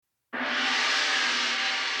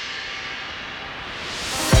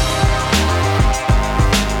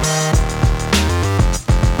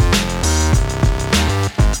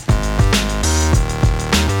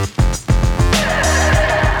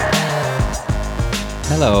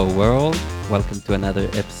Hello, world. Welcome to another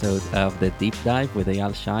episode of the Deep Dive with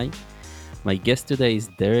Eyal Shai. My guest today is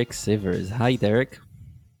Derek Sivers. Hi, Derek.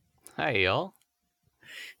 Hi, y'all.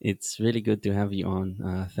 It's really good to have you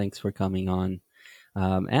on. Thanks for coming on.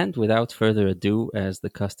 And without further ado, as the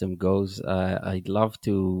custom goes, I'd love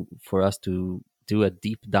for us to do a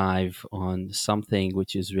deep dive on something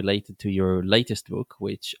which is related to your latest book,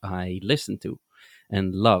 which I listened to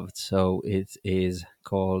and loved. So it is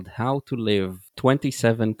called How to Live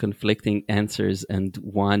 27 Conflicting Answers and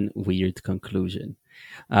One Weird Conclusion.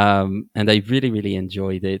 And I really, really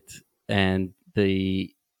enjoyed it. And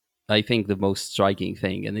I think the most striking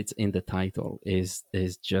thing, and it's in the title, is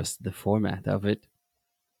just the format of it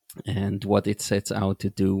and what it sets out to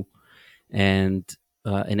do. And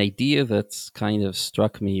an idea that's kind of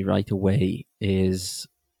struck me right away is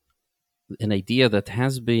an idea that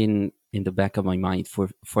has been in the back of my mind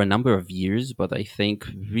for a number of years, but I think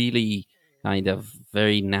really kind of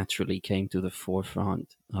very naturally came to the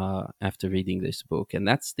forefront after reading this book. And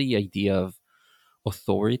that's the idea of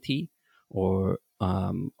authority or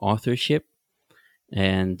authorship.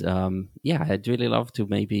 And yeah, I'd really love to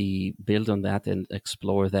maybe build on that and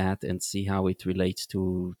explore that and see how it relates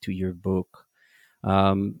to your book.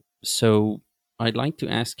 So I'd like to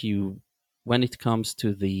ask you, when it comes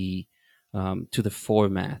to the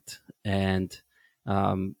format and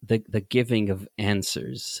the giving of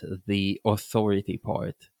answers, the authority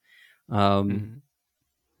part. Um, Mhm.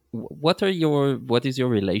 what is your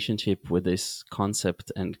relationship with this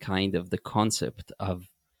concept and kind of the concept of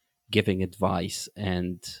giving advice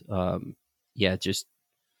and yeah, just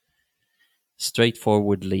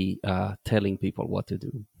straightforwardly telling people what to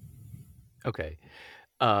do? Okay.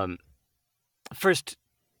 Um, First,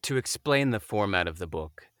 to explain the format of the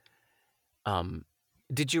book, um,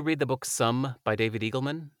 did you read the book Some by David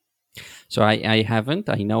Eagleman? So I haven't.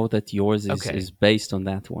 I know that yours is Okay. based on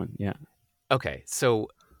that one. Yeah. Okay. So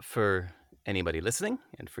for anybody listening,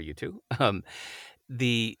 and for you too,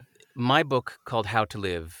 the my book called How to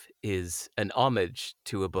Live is an homage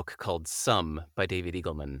to a book called Some by David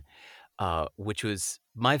Eagleman, which was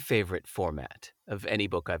my favorite format of any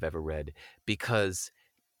book I've ever read because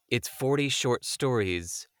it's 40 short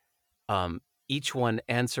stories, um, each one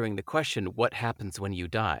answering the question, what happens when you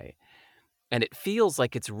die? And it feels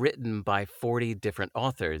like it's written by 40 different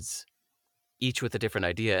authors, each with a different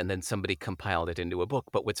idea, and then somebody compiled it into a book.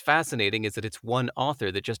 But what's fascinating is that it's one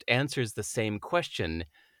author that just answers the same question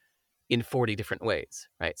in 40 different ways,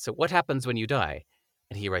 right? So, what happens when you die?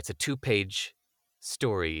 And he writes a 2-page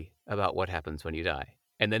story about what happens when you die.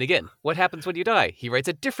 And then again, what happens when you die? He writes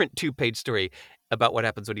a different 2-page story about what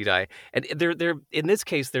happens when you die. And they're in this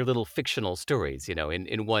case, they're little fictional stories. You know,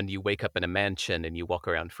 in one, you wake up in a mansion and you walk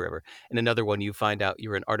around forever. In another one, you find out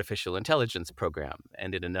you're an artificial intelligence program.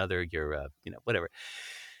 And in another, you're, whatever.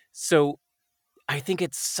 So I think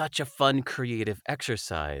it's such a fun, creative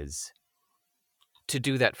exercise to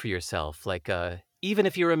do that for yourself. Like, even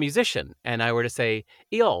if you're a musician and I were to say,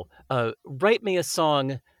 Eol, write me a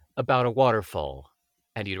song about a waterfall.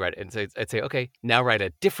 And you'd write it, and I'd say, okay, now write a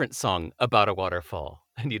different song about a waterfall.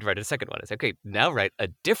 And you'd write a second one. I'd say, okay, now write a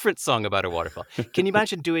different song about a waterfall. Can you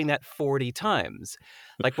imagine doing that 40 times?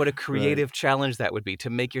 Like, what a Right. creative challenge that would be to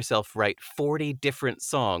make yourself write 40 different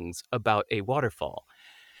songs about a waterfall.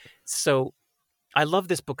 So I love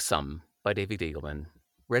this book, Some, by David Eagleman.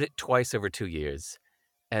 Read it twice over 2 years.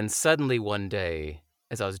 And suddenly one day,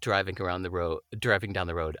 as I was driving down the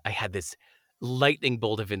road, I had this lightning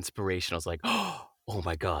bolt of inspiration. I was like, oh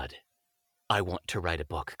my God, I want to write a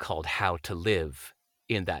book called How to Live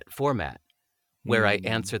in that format, where I Hmm.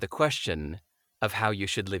 answer the question of how you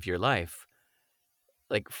should live your life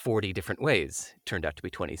like 40 different ways. It turned out to be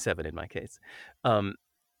 27 in my case. Um,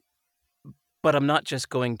 but I'm not just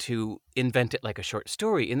going to invent it like a short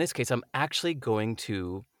story. In this case, I'm actually going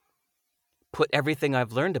to put everything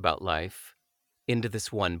I've learned about life into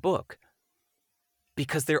this one book,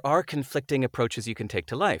 because there are conflicting approaches you can take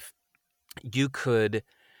to life. You could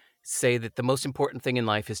say that the most important thing in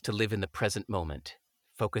life is to live in the present moment,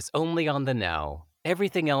 focus only on the now.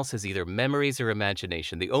 Everything else is either memories or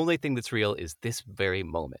imagination. The only thing that's real is this very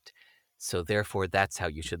moment. So, therefore, that's how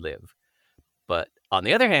you should live. But on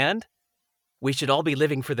the other hand, we should all be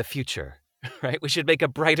living for the future, right? We should make a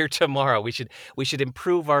brighter tomorrow. We should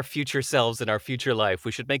improve our future selves and our future life.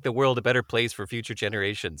 We should make the world a better place for future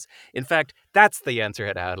generations. In fact, that's the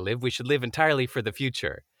answer to how to live. We should live entirely for the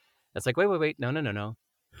future. It's like, wait. No, no, no, no.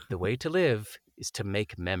 The way to live is to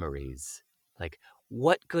make memories. Like,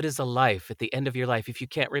 what good is a life at the end of your life if you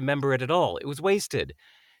can't remember it at all? It was wasted.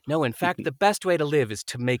 No, in fact, the best way to live is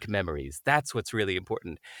to make memories. That's what's really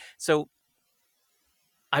important. So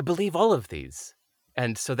I believe all of these.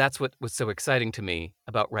 And so that's what was so exciting to me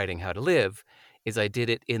about writing How to Live is I did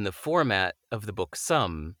it in the format of the book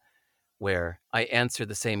Some, where I answer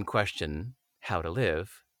the same question, how to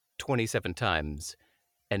live, 27 times,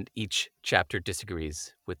 and each chapter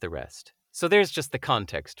disagrees with the rest. So there's just the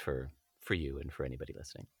context for you and for anybody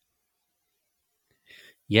listening.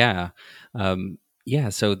 Yeah. Yeah.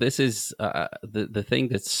 So this is the thing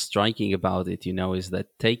that's striking about it, is that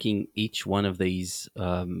taking each one of these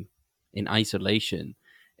in isolation,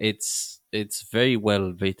 it's very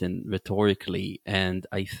well written rhetorically, and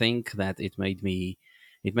I think that it made me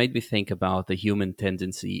think about the human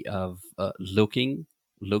tendency of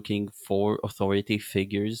looking for authority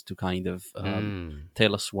figures to kind of Mm,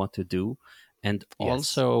 tell us what to do, and yes.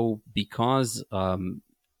 also because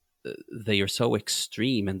they are so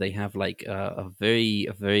extreme and they have like a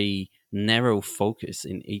very narrow focus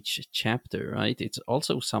in each chapter, right? It's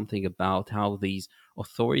also something about how these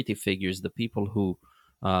authority figures, the people who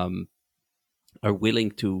um, are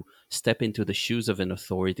willing to step into the shoes of an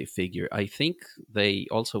authority figure, I think they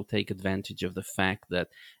also take advantage of the fact that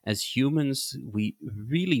as humans we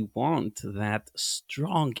really want that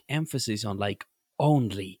strong emphasis on like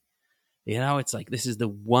only, it's like this is the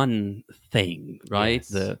one thing, right?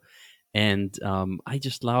 Yes. And I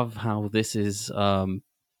just love how this is.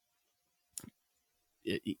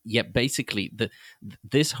 Yeah, basically,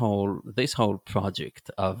 this whole project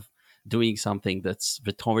of doing something that's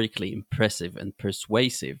rhetorically impressive and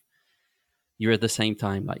persuasive, you're at the same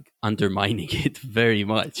time like undermining it very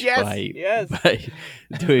much Yes. by Yes.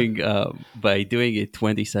 by doing it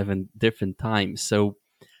 27 different times. So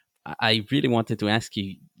I really wanted to ask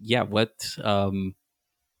you, yeah, what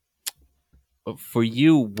for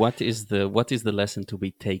you, what is the lesson to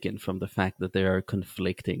be taken from the fact that there are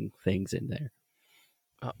conflicting things in there?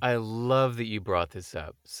 I love that you brought this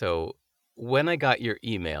up. So when I got your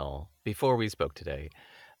email before we spoke today,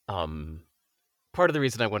 um, part of the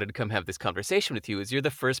reason I wanted to come have this conversation with you is you're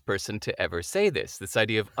the first person to ever say this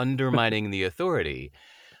idea of undermining the authority.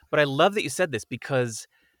 But I love that you said this because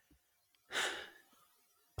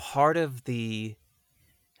part of the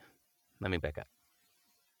let me back up.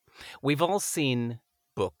 We've all seen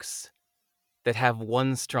books that have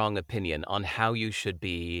one strong opinion on how you should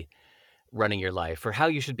be running your life or how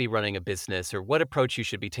you should be running a business or what approach you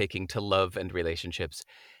should be taking to love and relationships.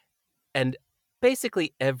 And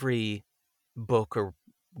basically every book or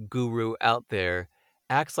guru out there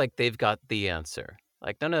acts like they've got the answer.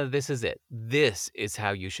 Like, no, no, this is it. This is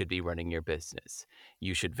how you should be running your business.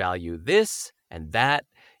 You should value this and that.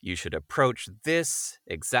 You should approach this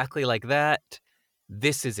exactly like that.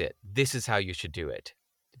 This is it. This is how you should do it.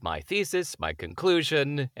 My thesis, my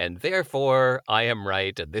conclusion, and therefore I am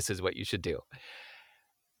right, and this is what you should do.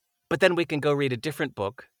 But then we can go read a different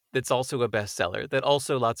book that's also a bestseller, that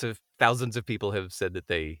also lots of thousands of people have said that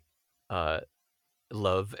they uh,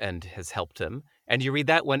 love and has helped him. And you read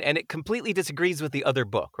that one, and it completely disagrees with the other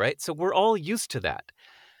book, right? So we're all used to that.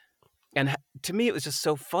 And to me, it was just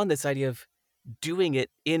so fun, this idea of doing it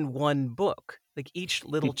in one book. Like each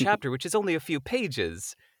little chapter, which is only a few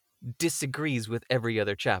pages, disagrees with every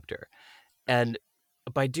other chapter. And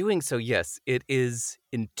by doing so, yes, it is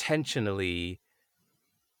intentionally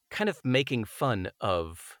kind of making fun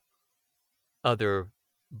of other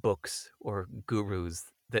books or gurus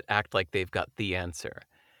that act like they've got the answer.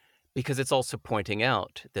 Because it's also pointing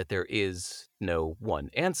out that there is no one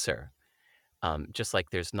answer, just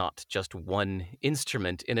like there's not just one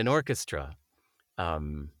instrument in an orchestra,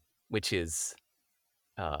 um, which is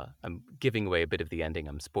I'm giving away a bit of the ending.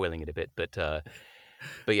 I'm spoiling it a bit, but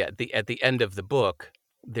yeah, at the end of the book,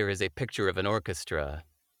 there is a picture of an orchestra,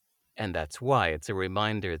 and that's why it's a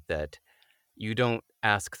reminder that you don't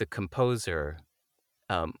ask the composer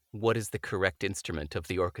what is the correct instrument of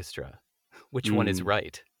the orchestra, which one is Mm,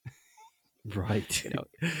 right. right. You know,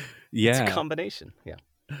 it's a Yeah. combination. Yeah.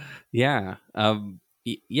 Yeah.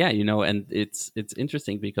 Yeah, and it's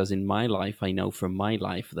interesting because in my life, I know from my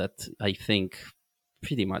life that I think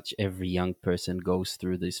pretty much every young person goes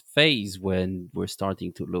through this phase when we're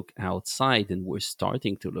starting to look outside and we're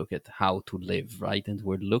starting to look at how to live, right? And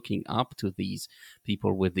we're looking up to these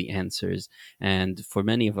people with the answers. And for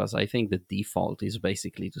many of us, I think the default is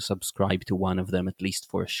basically to subscribe to one of them at least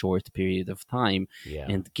for a short period of time Yeah.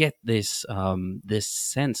 and get this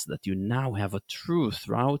sense that you now have a truth,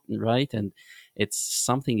 right? And it's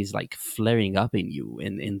something is like flaring up in you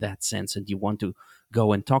in that sense, and you want to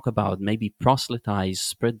go and talk about, maybe proselytize,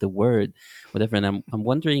 spread the word, whatever. And I'm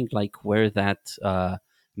wondering like where that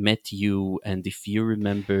met you, and if you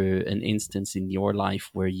remember an instance in your life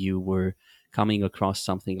where you were coming across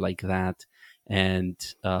something like that, And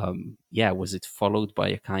yeah, was it followed by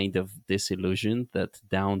a kind of disillusion that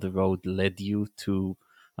down the road led you to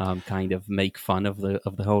kind of make fun of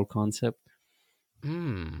the whole concept?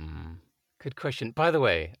 Hmm. Good question. By the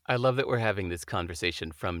way, I love that we're having this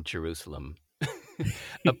conversation from Jerusalem,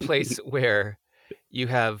 a place where you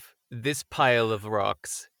have this pile of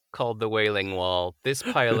rocks called the Wailing Wall, this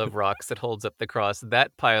pile of rocks that holds up the cross,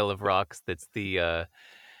 that pile of rocks that's the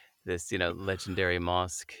this legendary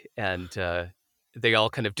mosque, and they all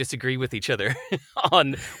kind of disagree with each other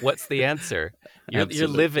on what's the answer. You're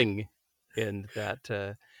Absolutely. living in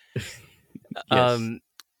that. Yes. Um,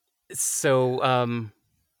 so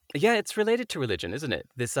yeah, it's related to religion, isn't it?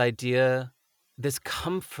 This idea, this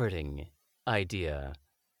comforting idea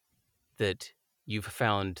that you've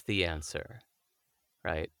found the answer,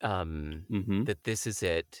 right? Hmm. That this is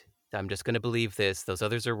it. I'm just going to believe this. Those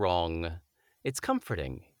others are wrong. It's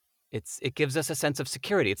comforting. It gives us a sense of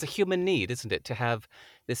security. It's a human need, isn't it, to have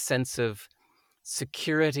this sense of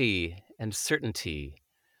security and certainty.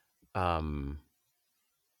 Um,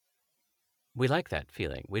 we like that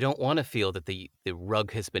feeling. We don't want to feel that the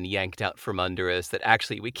rug has been yanked out from under us, that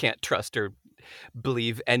actually we can't trust or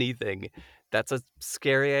believe anything. That's a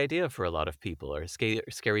scary idea for a lot of people, or a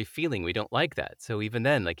scary feeling. We don't like that. So even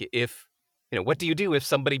then, like if, what do you do if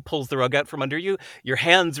somebody pulls the rug out from under you? Your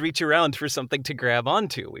hands reach around for something to grab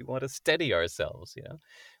onto. We want to steady ourselves.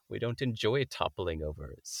 We don't enjoy toppling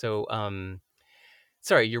over. So,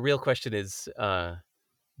 sorry, your real question is,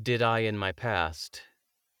 did I in my past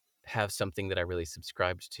have something that I really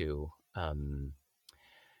subscribed to?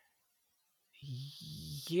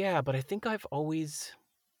 Yeah, but I think I've always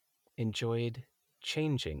enjoyed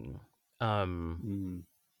changing. Um, Mm.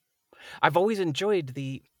 I've always enjoyed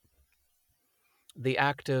the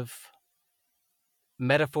act of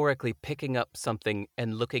metaphorically picking up something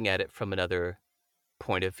and looking at it from another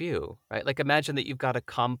point of view, right? Like imagine that you've got a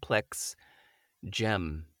complex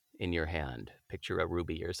gem in your hand. Picture a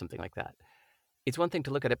ruby or something like that. It's one thing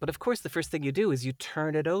to look at it, but of course the first thing you do is you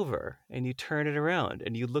turn it over and you turn it around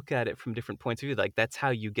and you look at it from different points of view. Like that's how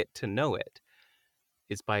you get to know it,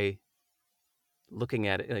 is by looking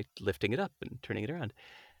at it, like lifting it up and turning it around,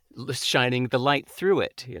 shining the light through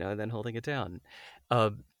it, and then holding it down.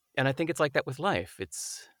 Uh, and I think it's like that with life.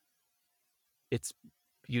 It's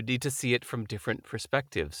you need to see it from different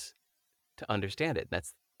perspectives to understand it. And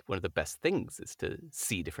that's one of the best things, is to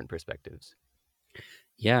see different perspectives.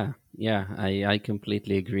 Yeah, yeah, I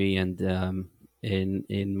completely agree. And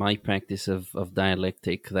in my practice of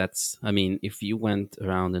dialectic, that's, I mean, if you went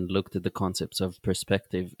around and looked at the concepts of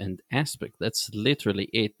perspective and aspect, that's literally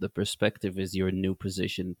it. The perspective is your new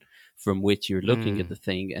position from which you're looking at Mm. the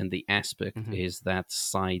thing, and the aspect Hmm. is that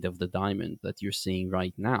side of the diamond that you're seeing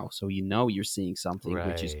right now. So you know you're seeing something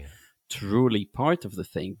which is Right. truly part of the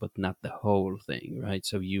thing, but not the whole thing, right?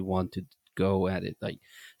 So you want to go at it like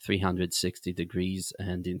 360 degrees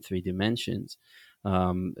and in three dimensions,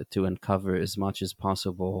 to uncover as much as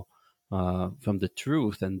possible from the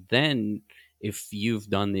truth. And then, if you've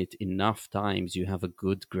done it enough times, you have a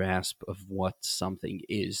good grasp of what something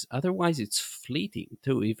is. Otherwise, it's fleeting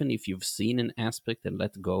too. Even if you've seen an aspect and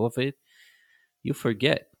let go of it, you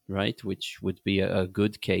forget, right? Which would be a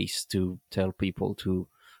good case to tell people to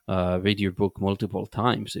read your book multiple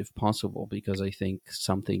times if possible, because I think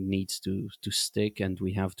something needs to stick, and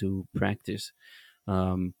we have to practice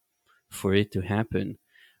um, for it to happen.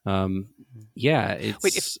 Um, Mhm. yeah,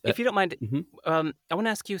 Wait, if it's if you don't mind, mhm. I want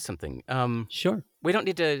to ask you something. Sure. We don't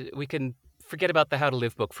need to. We can forget about the How to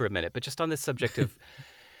Live book for a minute, but just on this subject of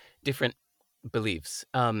different beliefs.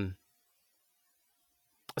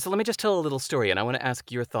 So let me just tell a little story, and I want to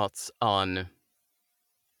ask your thoughts on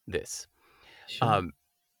this. Sure. Um,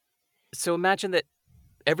 so imagine that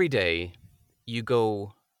every day you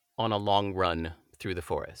go on a long run through the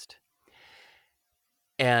forest,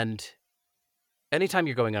 and anytime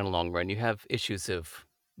you're going on a long run, you have issues of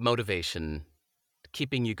motivation,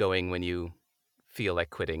 keeping you going when you feel like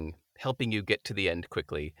quitting, helping you get to the end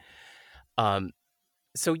quickly. Um,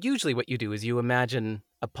 so usually what you do is you imagine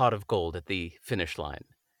a pot of gold at the finish line,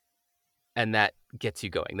 and that gets you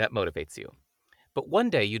going. That motivates you. But one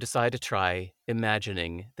day you decide to try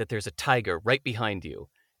imagining that there's a tiger right behind you,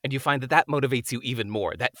 and you find that that motivates you even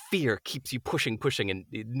more. That fear keeps you pushing, pushing, and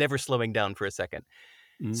never slowing down for a second.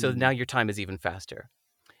 So now Mm. your time is even faster.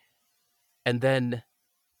 And then,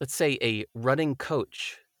 let's say a running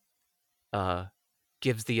coach uh,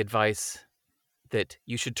 gives the advice that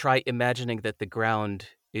you should try imagining that the ground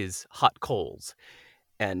is hot coals,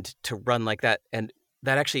 and to run like that. And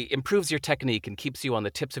that actually improves your technique and keeps you on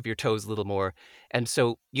the tips of your toes a little more. And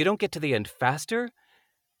so you don't get to the end faster,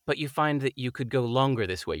 but you find that you could go longer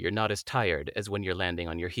this way. You're not as tired as when you're landing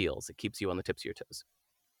on your heels. It keeps you on the tips of your toes.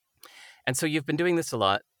 And so you've been doing this a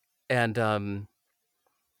lot, and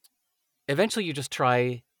eventually you just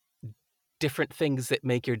try different things that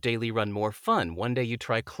make your daily run more fun. One day you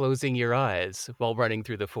try closing your eyes while running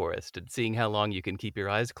through the forest and seeing how long you can keep your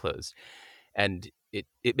eyes closed. And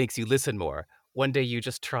it makes you listen more. One day you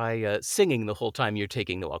just try singing the whole time you're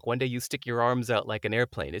taking the walk. One day you stick your arms out like an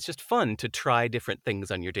airplane. It's just fun to try different things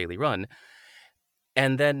on your daily run.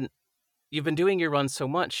 And then you've been doing your run so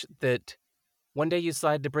much that one day you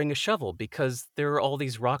decide to bring a shovel because there are all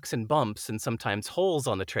these rocks and bumps and sometimes holes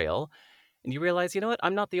on the trail. And you realize, you know what?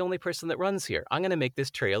 I'm not the only person that runs here. I'm going to make this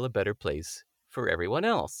trail a better place for everyone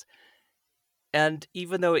else. And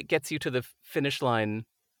even though it gets you to the finish line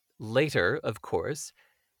later, of course,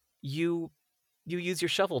 you use your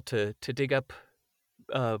shovel to dig up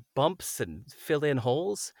bumps and fill in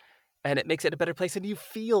holes, and it makes it a better place. And you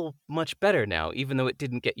feel much better now, even though it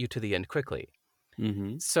didn't get you to the end quickly.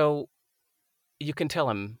 Mm-hmm. So you can tell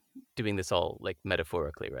I'm doing this all like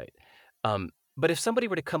metaphorically, right? But if somebody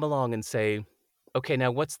were to come along and say, okay, now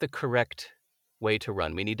what's the correct way to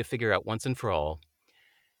run? We need to figure out once and for all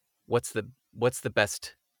what's the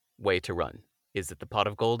best way to run. Is it the pot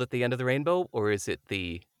of gold at the end of the rainbow, or is it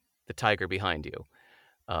the tiger behind you,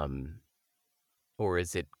 um, or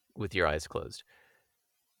is it with your eyes closed?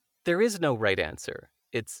 There is no right answer.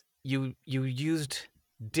 It's you used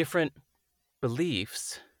different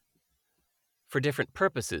beliefs for different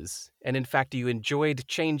purposes, and in fact, you enjoyed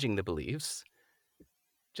changing the beliefs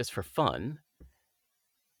just for fun.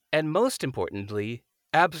 And most importantly,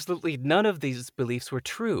 absolutely none of these beliefs were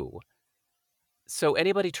true. So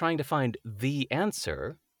anybody trying to find the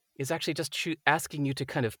answer is actually just asking you to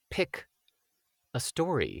kind of pick a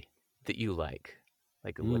story that you like.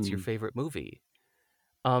 Like, what's your Mm. favorite movie?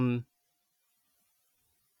 Um.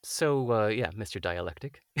 So, yeah, Mr.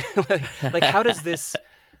 Dialectic. like, how does this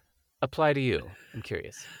apply to you? I'm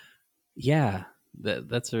curious. Yeah,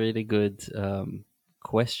 that's a really good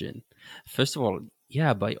question. First of all,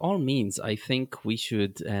 yeah, by all means, I think we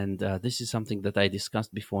should, and this is something that I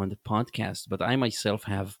discussed before in the podcast, but I myself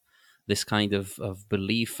have this kind of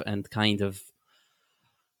belief and kind of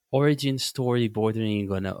origin story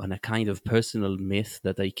bordering on a kind of personal myth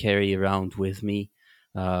that I carry around with me,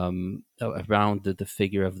 around the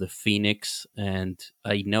figure of the phoenix. And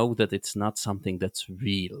I know that it's not something that's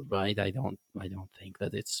real, right? I don't think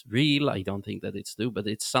that it's real. I don't think that it's true, but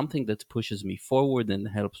it's something that pushes me forward and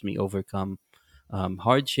helps me overcome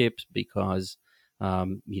hardships because,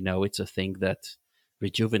 it's a thing that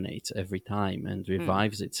rejuvenates every time and Hmm.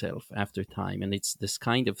 revives itself after time. And it's this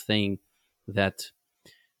kind of thing that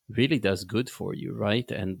really does good for you,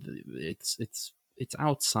 right? And it's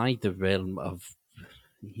outside the realm of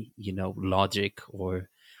logic or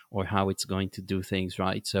how it's going to do things,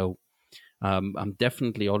 right? So I'm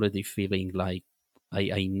definitely already feeling like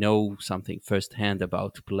I know something firsthand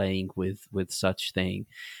about playing with such thing.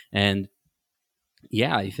 And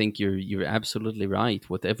yeah, I think you're absolutely right.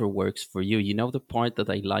 Whatever works for you. You know, the part that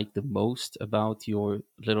I like the most about your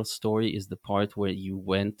little story is the part where you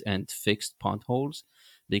went and fixed potholes,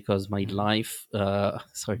 because my Mhm. life,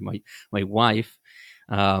 sorry, my wife,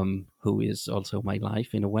 who is also my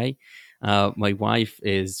life in a way, my wife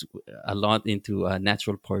is a lot into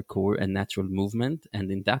natural parkour and natural movement,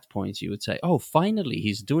 and in that point, you would say, "Oh, finally,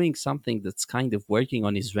 he's doing something that's kind of working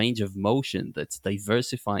on his range of motion, that's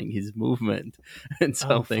diversifying his movement." And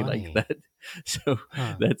Oh, something like funny. that. So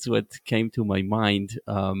Huh. that's what came to my mind.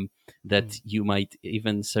 Hmm. That you might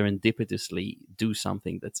even serendipitously do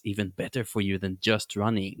something that's even better for you than just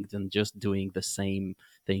running, than just doing the same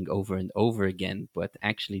thing over and over again, but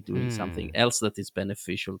actually doing something Hmm. else that is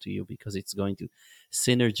beneficial to you because it's going to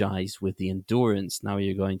synergize with the endurance. Now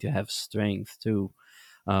you're going to have strength too.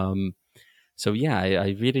 Um, so yeah, I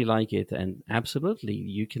really like it, and absolutely,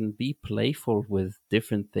 you can be playful with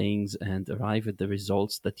different things and arrive at the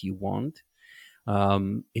results that you want.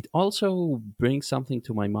 It also brings something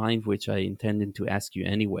to my mind, which I intended to ask you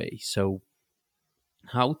anyway. So,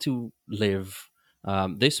 how to live.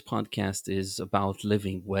 This podcast is about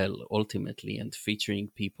living well ultimately and featuring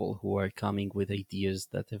people who are coming with ideas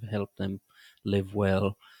that have helped them live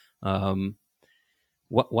well. Um,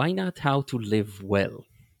 why not how to live well?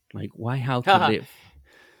 Like, why how to Haha. live?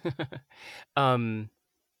 um,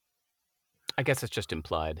 I guess it's just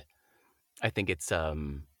implied. I think it's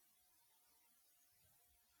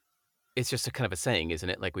just a kind of a saying, isn't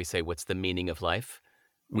it? Like we say, what's the meaning of life?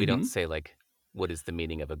 We don't Hmm. say like, what is the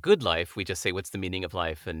meaning of a good life? We just say, what's the meaning of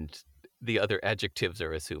life? And the other adjectives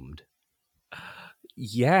are assumed.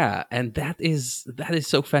 Yeah, and that is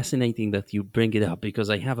so fascinating that you bring it up, because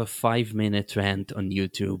I have a 5 minute rant on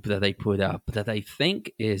YouTube that I put up that I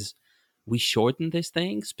think is, we shorten this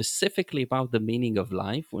thing specifically about the meaning of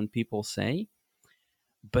life when people say,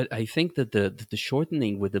 but I think that the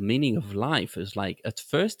shortening with the meaning of life is like, at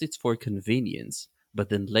first it's for convenience, but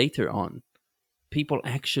then later on people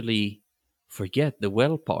actually forget the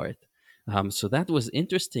well part. So that was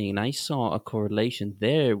interesting, and I saw a correlation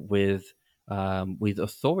there with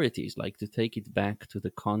authorities. Like, to take it back to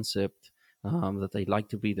the concept that I'd like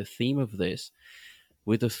to be the theme of this,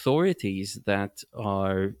 with authorities that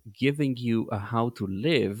are giving you a how to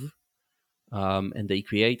live. And they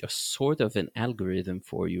create a sort of an algorithm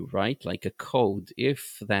for you, right? Like a code.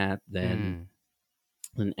 If that, Mm.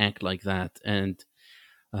 then act like that. And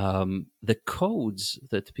the codes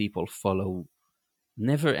that people follow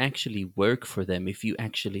never actually work for them if you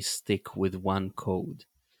actually stick with one code,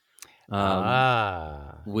 um,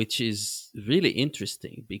 Ah. which is really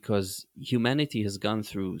interesting, because humanity has gone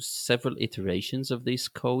through several iterations of these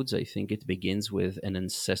codes. I think it begins with an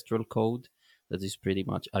ancestral code that is pretty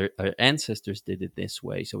much, our ancestors did it this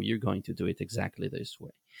way, so you're going to do it exactly this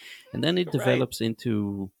way. And then it Right. develops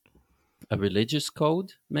into a religious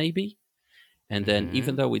code, maybe. And then,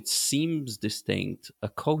 even Mm-hmm. though it seems distinct, a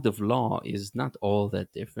code of law is not all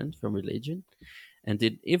that different from religion. And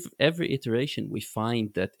if every iteration we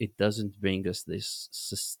find that it doesn't bring us this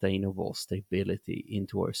sustainable stability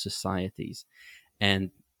into our societies.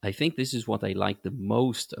 And I think this is what I like the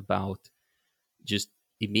most about just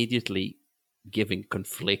immediately giving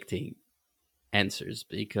conflicting answers,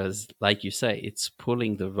 because, like you say, it's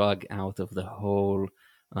pulling the rug out of the whole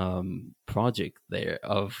project there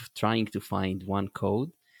of trying to find one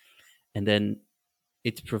code. And then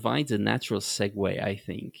it provides a natural segue, I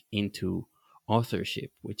think, into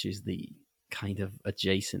authorship, which is the kind of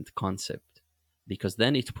adjacent concept, because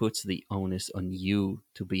then it puts the onus on you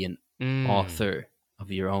to be an Mm. author of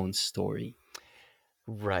your own story.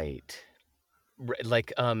 Right.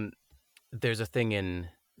 Like, there's a thing in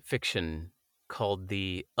fiction called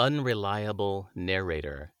the unreliable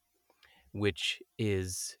narrator, which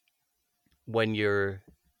is when you're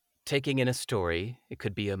taking in a story. It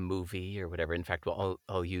could be a movie or whatever. In fact,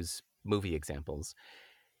 I'll use movie examples.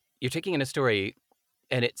 You're taking in a story,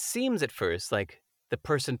 and it seems at first like the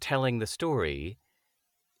person telling the story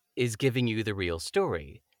is giving you the real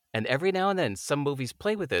story. And every now and then, some movies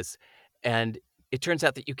play with this, and it turns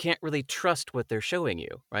out that you can't really trust what they're showing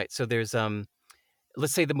you, right? So there's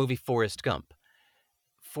let's say the movie Forrest Gump.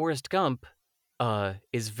 Forrest Gump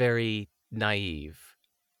is very naive,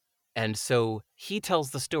 and so he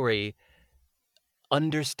tells the story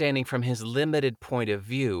understanding from his limited point of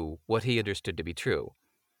view what he understood to be true.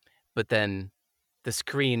 But then the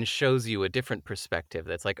screen shows you a different perspective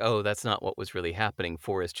that's like, oh, that's not what was really happening.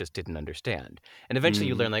 Forrest just didn't understand. And eventually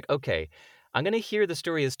you learn, Mm, like, okay, I'm going to hear the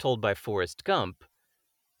story as told by Forrest Gump,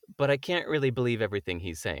 but I can't really believe everything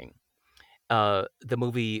he's saying. The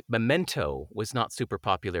movie Memento was not super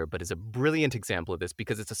popular, but is a brilliant example of this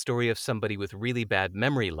because it's a story of somebody with really bad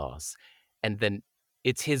memory loss. And then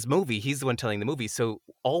it's his movie. He's the one telling the movie. So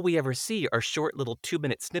all we ever see are short little 2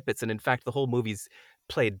 minute snippets. And in fact, the whole movie's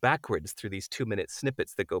played backwards through these 2 minute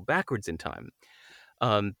snippets that go backwards in time.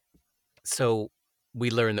 Um, so we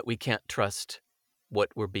learn that we can't trust what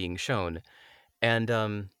we're being shown. And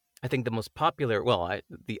I think the most popular, well,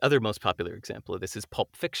 the other most popular example of this is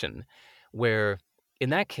Pulp Fiction, where in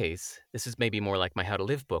that case, this is maybe more like my How to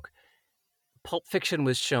Live book. Pulp Fiction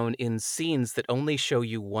was shown in scenes that only show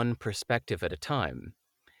you one perspective at a time.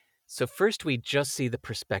 So first we just see the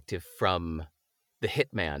perspective from the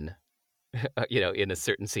hitman, in a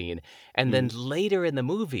certain scene. And then mm, later in the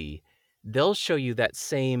movie, they'll show you that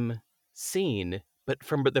same scene, but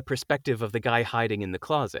from the perspective of the guy hiding in the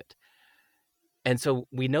closet. And so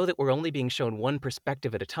we know that we're only being shown one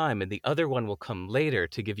perspective at a time, and the other one will come later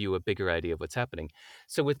to give you a bigger idea of what's happening.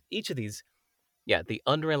 So with each of these, yeah, the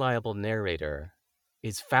unreliable narrator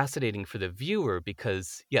is fascinating for the viewer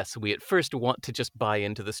because, yes, we at first want to just buy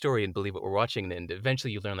into the story and believe what we're watching, and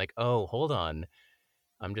eventually you learn, like, oh, hold on,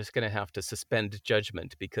 I'm just going to have to suspend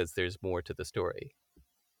judgment because there's more to the story.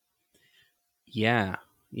 yeah,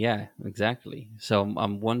 yeah, exactly. So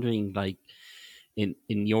I'm wondering, like, in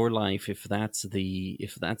your life, if that's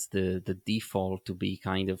the default, to be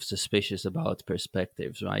kind of suspicious about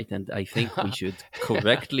perspectives, right? And I think we should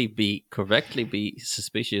correctly be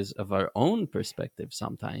suspicious of our own perspective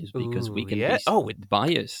sometimes, because we Ooh, can yeah. be Oh,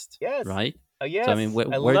 biased, yes. right? So I mean, Yes.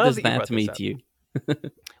 I where love does that you that brought this meet up. you?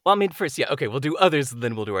 Well, I mean, first, yeah, okay, we'll do others, and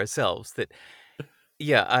then we'll do ourselves. That,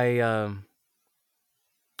 yeah,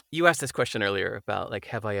 you asked this question earlier about, like,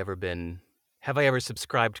 have I ever been have I ever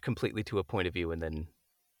subscribed completely to a point of view and then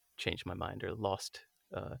changed my mind or lost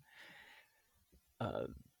uh, uh,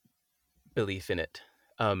 belief in it?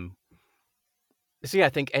 Um, so yeah, I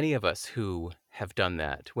think any of us who have done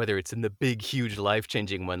that, whether it's in the big, huge,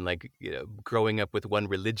 life-changing one, like growing up with one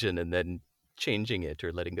religion and then changing it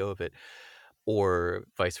or letting go of it, or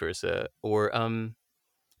vice versa, or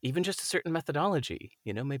even just a certain methodology.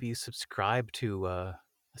 Maybe you subscribe to a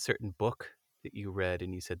certain book that you read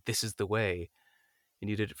and you said, "This is the way,"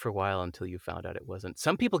 and you did it for a while until you found out it wasn't.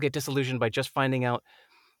 Some people get disillusioned by just finding out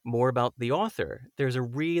more about the author. There's a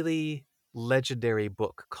really legendary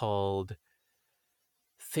book called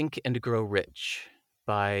Think and Grow Rich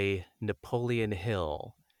by Napoleon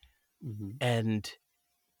Hill, Hmm. and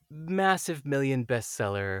massive million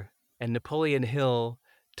bestseller. And Napoleon Hill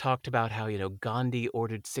talked about how, Gandhi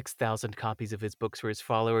ordered 6,000 copies of his books for his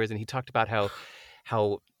followers. And he talked about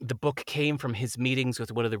how the book came from his meetings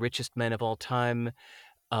with one of the richest men of all time.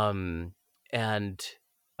 Um, and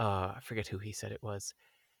I forget who he said it was.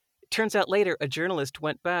 Turns out later, a journalist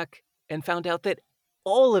went back and found out that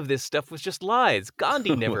all of this stuff was just lies. Gandhi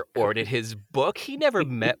Oh my never ordered god. his book. He never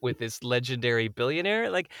met with this legendary billionaire.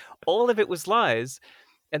 Like, all of it was lies.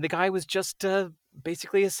 And the guy was just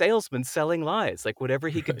basically a salesman selling lies, like whatever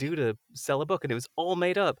he could Right. do to sell a book. And it was all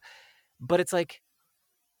made up. But it's like,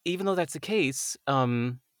 even though that's the case,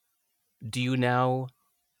 do you now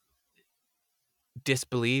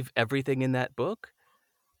disbelieve everything in that book?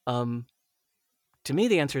 Um, to me,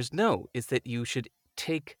 the answer is no, is that you should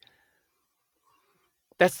take.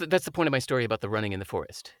 That's the point of my story about the running in the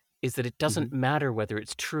forest, is that it doesn't Hmm. matter whether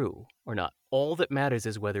it's true or not. All that matters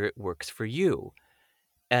is whether it works for you.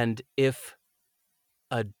 And if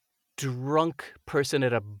a drunk person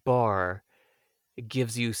at a bar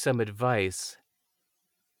gives you some advice,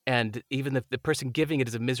 and even if the person giving it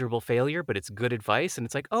is a miserable failure, but it's good advice, and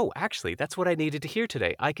it's like, "Oh, actually, that's what I needed to hear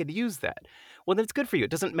today. I could use that." Well, then it's good for you.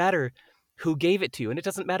 It doesn't matter who gave it to you, and it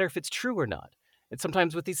doesn't matter if it's true or not. And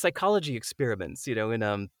sometimes with these psychology experiments,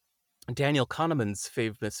 in Daniel Kahneman's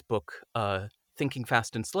famous book, Thinking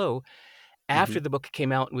Fast and Slow, Hmm. after the book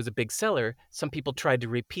came out and was a big seller, some people tried to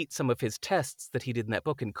repeat some of his tests that he did in that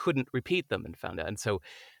book and couldn't repeat them and found out. And so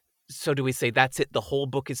do we say that's it? The whole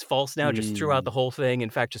book is false now? Just throw out the Mm. whole thing. In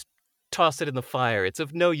fact, just toss it in the fire. It's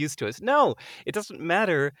of no use to us. No, it doesn't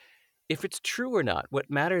matter if it's true or not. What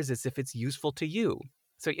matters is if it's useful to you.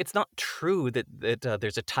 So it's not true that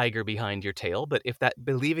there's a tiger behind your tail, but if that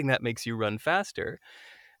believing that makes you run faster,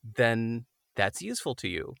 then that's useful to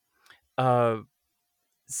you. Uh,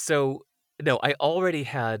 so no, I already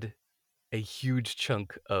had a huge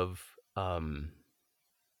chunk of what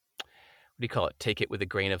do you call it? Take it with a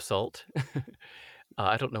grain of salt.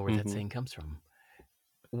 I don't know where that Hmm. saying comes from.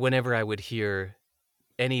 Whenever I would hear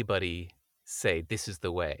anybody say, "This is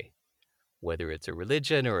the way," whether it's a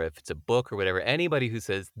religion or if it's a book or whatever, anybody who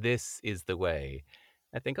says, "This is the way,"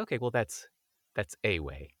 I think, okay, well, that's a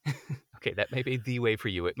way. Okay, that may be the way for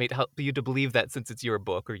you. It may help you to believe that since it's your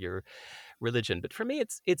book or your religion, but for me,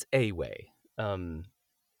 it's a way.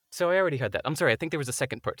 So I already had that. I'm sorry, I think there was a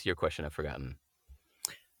second part to your question I've forgotten.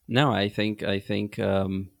 No, I think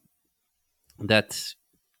that's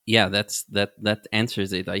yeah, that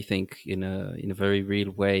answers it. I think in a very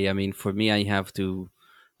real way. I mean, for me, I have to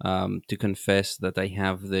confess that I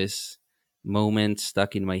have this moment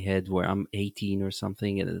stuck in my head where I'm 18 or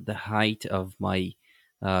something, at the height of my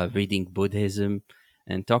reading Buddhism,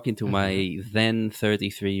 and talking to Mhm. my then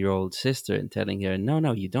 33-year-old sister and telling her, "No,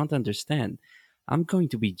 no, you don't understand. I'm going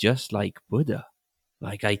to be just like Buddha.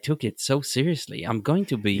 Like, I took it so seriously. I'm going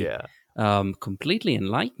to be Yeah. completely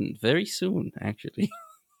enlightened very soon, actually."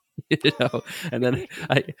 you know. And then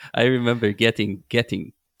I remember getting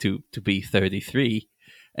to be 33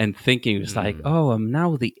 and thinking, it was like, Mm. oh, I'm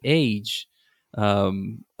now the age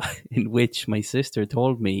um in which my sister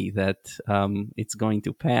told me that it's going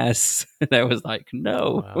to pass. And I was like,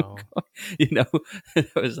 no. Wow. you know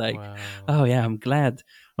I was like, Wow. oh yeah, I'm glad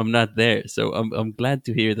I'm not there. So I'm glad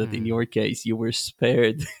to hear that in Hmm. your case you were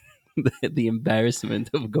spared the embarrassment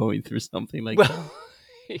of going through something like Well,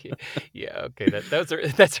 that. yeah, okay, that's a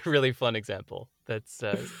that's a really fun example. That's,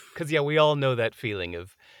 because yeah, we all know that feeling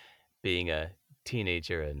of being a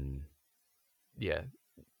teenager and yeah.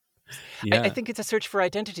 I Yeah. think it's a search for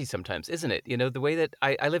identity sometimes, isn't it? The way that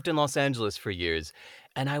I lived in Los Angeles for years,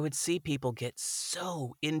 and I would see people get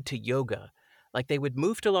so into yoga. Like, they would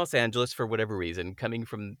move to Los Angeles for whatever reason, coming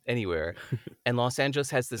from anywhere, and Los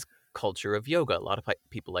Angeles has this culture of yoga. A lot of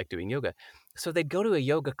people like doing yoga. So they'd go to a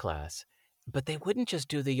yoga class, but they wouldn't just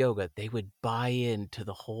do the yoga, they would buy into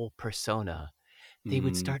the whole persona. They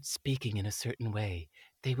would Mm. start speaking in a certain way,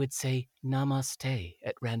 They would say namaste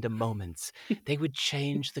at random moments. They would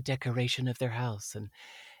change the decoration of their house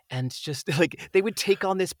and just like they would take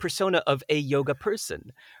on this persona of a yoga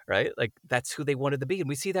person, right? Like that's who they wanted to be. And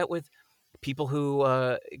we see that with people who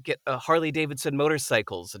get Harley Davidson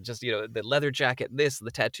motorcycles and just, the leather jacket, this,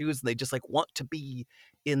 the tattoos, and they just like want to be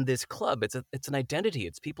in this club. It's an identity.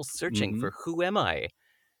 It's people searching Hmm. for who am I?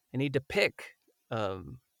 I need to pick.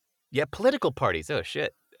 Um, yeah, political parties. Oh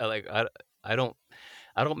shit. I don't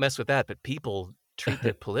I don't mess with that, but people treat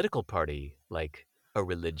their political party like a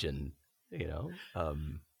religion, you know?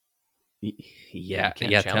 Y- And you Yeah,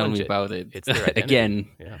 can't yeah. Tell me challenge it. about it. It's their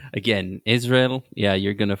identity. Again, Yeah. Israel. Yeah,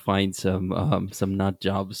 you're gonna find some nut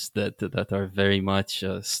jobs that are very much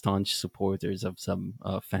staunch supporters of some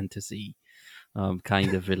fantasy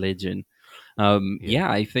kind of religion. Yeah.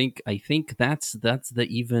 Yeah, I think that's the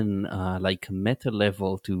even like meta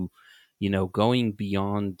level to, going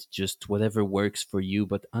beyond just whatever works for you,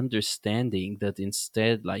 but understanding that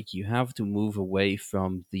instead, like, you have to move away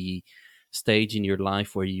from the stage in your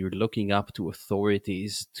life where you're looking up to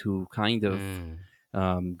authorities to kind of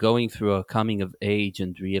Mm. going through a coming of age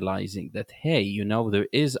and realizing that, hey, there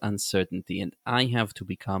is uncertainty and I have to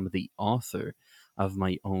become the author of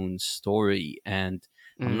my own story. And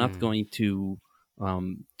I'm not Mm. going to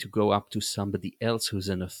go up to somebody else who's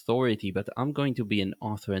an authority, but I'm going to be an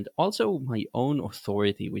author and also my own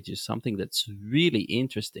authority, which is something that's really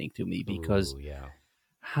interesting to me because Ooh, yeah.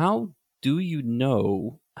 how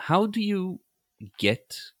how do you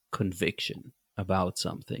get conviction about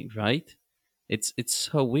something, right? It's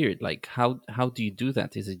so weird. Like, how do you do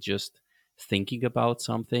that? Is it just thinking about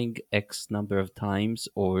something X number of times,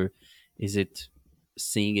 or is it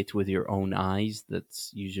seeing it with your own eyes?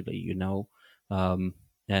 That's usually, um,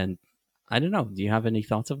 and I don't know. Do you have any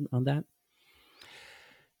thoughts on that?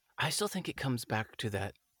 I still think it comes back to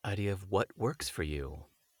that idea of what works for you.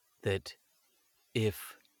 That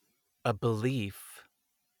if a belief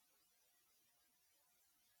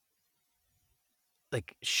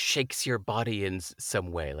like shakes your body in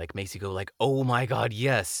some way, like makes you go like, "Oh my god,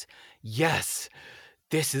 yes. Yes.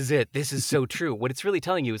 This is it. This is so true." What it's really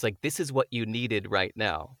telling you is like this is what you needed right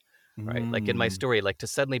now. Right? Like in my Mm. story, like to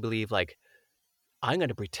suddenly believe like I'm going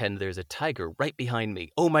to pretend there's a tiger right behind me.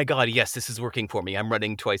 Oh my god, yes, this is working for me. I'm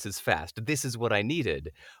running twice as fast. This is what I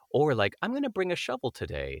needed. Or like I'm going to bring a shovel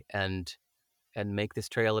today and make this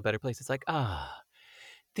trail a better place. It's like,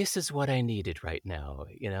 this is what I needed right now,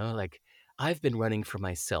 Like I've been running for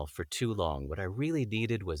myself for too long. What I really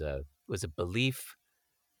needed was a belief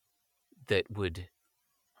that would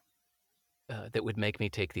make me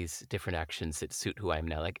take these different actions that suit who I am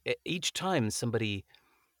now. Like each time somebody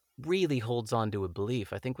really holds on to a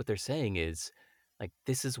belief, I think what they're saying is like,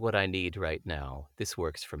 this is what I need right now. This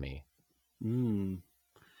works for me. Mm.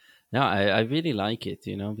 No, I really like it,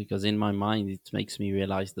 because in my mind it makes me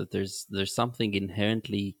realize that there's something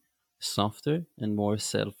inherently softer and more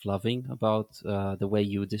self-loving about the way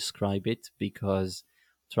you describe it, because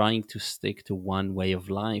trying to stick to one way of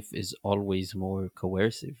life is always more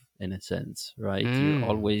coercive in a sense, right?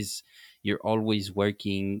 Mm. You're always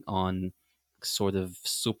working on sort of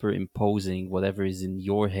superimposing whatever is in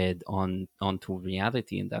your head onto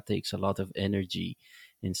reality, and that takes a lot of energy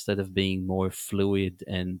instead of being more fluid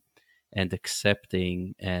and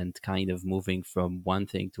accepting and kind of moving from one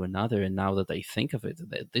thing to another. And now that I think of it,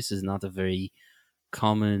 that this is not a very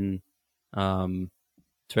common um,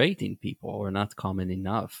 trait in people, or not common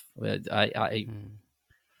enough. Mm.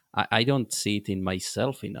 I don't see it in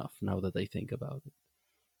myself enough now that I think about it.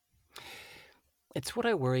 It's what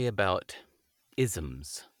I worry about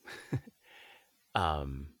isms.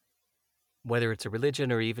 um, Whether it's a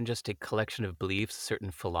religion or even just a collection of beliefs,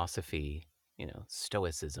 certain philosophy,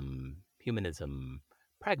 stoicism, humanism,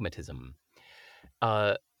 pragmatism.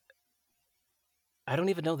 Uh, I don't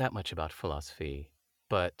even know that much about philosophy,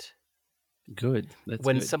 but Good, that's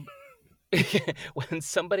when good. some when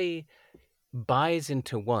somebody buys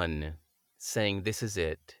into one, saying this is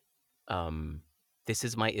it, um, this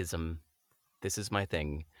is my ism, this is my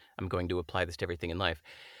thing, I'm going to apply this to everything in life.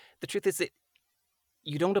 The truth is that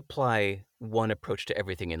you don't apply one approach to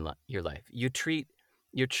everything in your life. You treat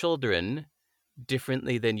your children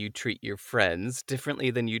differently than you treat your friends, differently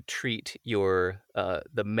than you treat your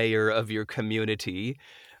the mayor of your community,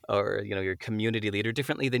 or your community leader,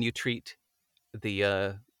 differently than you treat the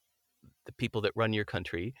uh, the people that run your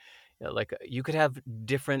country. Like you could have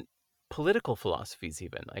different political philosophies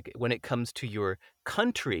even. Like when it comes to your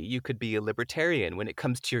country, you could be a libertarian. When it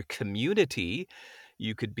comes to your community,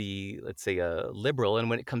 you could be, let's say, a liberal. And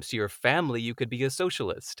when it comes to your family, you could be a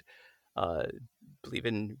socialist. Uh, Believe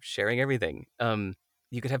in sharing everything.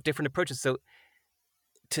 You could have different approaches. So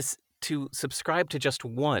to subscribe to just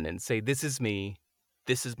one and say this is me,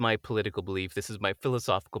 this is my political belief, this is my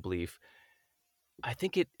philosophical belief. I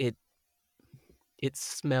think it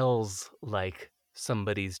smells like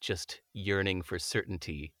somebody's just yearning for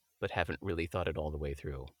certainty but haven't really thought it all the way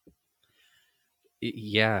through.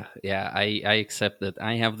 Yeah, yeah, I accept that.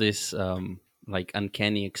 I have this like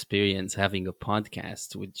uncanny experience having a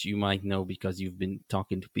podcast, which you might know because you've been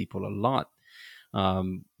talking to people a lot.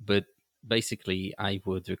 But basically, I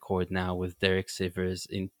would record now with Derek Sivers.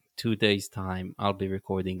 In 2 days' time, I'll be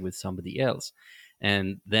recording with somebody else.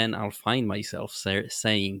 And then I'll find myself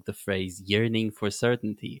saying the phrase yearning for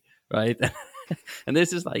certainty, right? And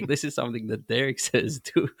this is something that Derek says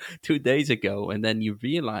 2 days ago. And then you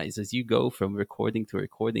realize as you go from recording to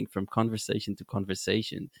recording, from conversation to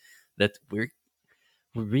conversation, that we're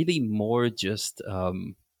really more just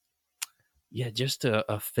yeah, just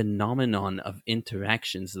a phenomenon of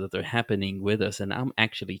interactions that are happening with us. And I'm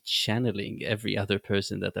actually channeling every other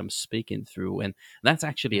person that I'm speaking through. And that's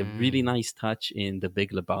actually a really Mm. nice touch in The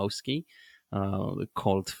Big Lebowski, the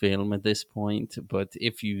cult film at this point. But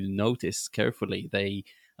if you notice carefully, they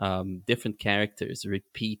different characters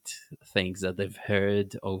repeat things that they've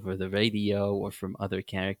heard over the radio or from other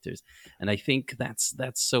characters, and I think that's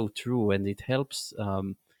so true, and it helps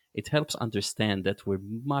understand that we're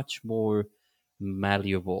much more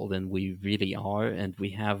malleable than we really are, and we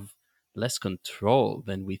have less control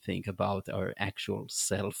than we think about our actual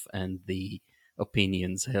self and the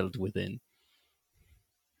opinions held within.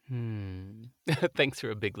 Hmm. Thanks for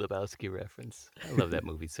a Big Lebowski reference. I love that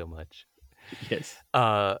movie so much. Yes.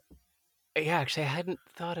 Uh, yeah, actually, I hadn't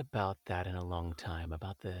thought about that in a long time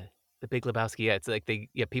about the Big Lebowski. Yeah, it's like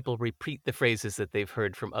people repeat the phrases that they've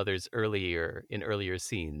heard from others earlier in earlier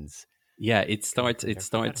scenes. Yeah, it God, starts. I It never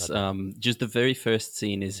forgot starts. about that. Just the very first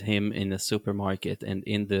scene is him in a supermarket, and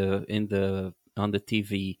in the on the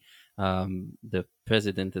TV, the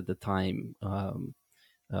president at the time,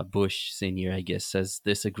 Bush Senior, I guess, says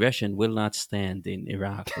this aggression will not stand in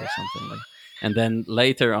Iraq or something like. And then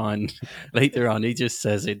later on, later on, he just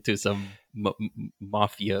says it to some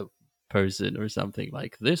mafia person or something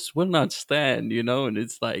like, "This will not stand," and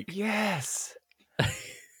it's like, Yes.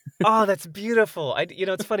 Oh, that's beautiful.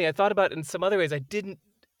 It's funny. I thought about it in some other ways. I didn't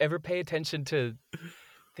ever pay attention to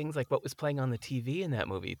things like what was playing on the TV in that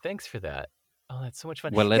movie. Thanks for that. Oh, that's so much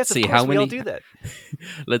fun. well, let's Yes, of see how course, we all many do that.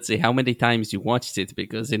 let's see how many times you watched it,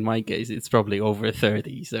 because in my case it's probably over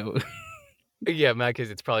 30. So Yeah, in my case,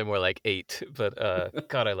 it's probably more like 8, but,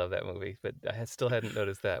 God, I love that movie, but I still hadn't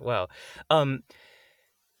noticed that. Wow. Um,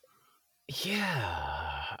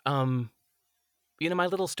 yeah, my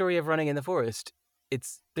little story of running in the forest,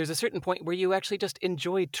 there's a certain point where you actually just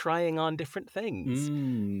enjoy trying on different things.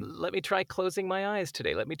 mm, Let me try closing my eyes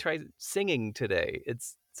today. Let me try singing today.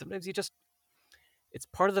 It's sometimes it's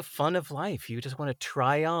part of the fun of life. You just wanna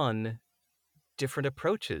try on different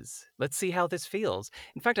approaches. Let's see how this feels.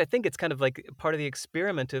 In fact, I think it's kind of like part of the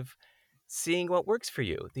experiment of seeing what works for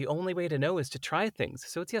you. The only way to know is to try things.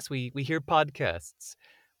 So it's yes, we hear podcasts.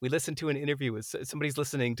 We listen to an interview with somebody's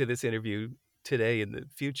listening to this interview today in the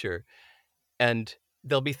future, and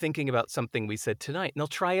they'll be thinking about something we said tonight, and they'll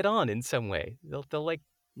try it on in some way. They'll like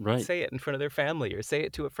right. say it in front of their family, or say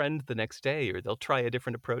it to a friend the next day, or they'll try a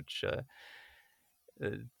different approach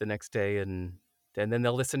the next day, and then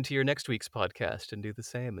they'll listen to your next week's podcast and do the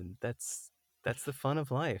same. And that's the fun of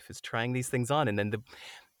life, is trying these things on, and then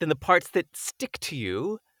the parts that stick to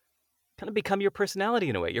you kind of become your personality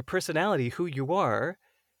in a way. Your personality, who you are,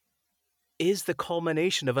 is the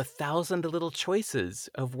culmination of 1,000 little choices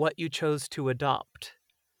of what you chose to adopt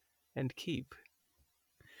and keep.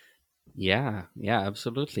 Yeah, yeah,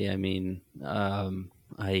 absolutely. I mean,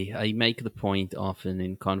 I make the point often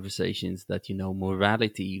in conversations that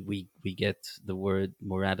morality. We get the word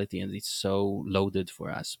morality, and it's so loaded for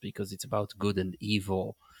us because it's about good and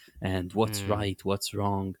evil, and what's Hmm. right, what's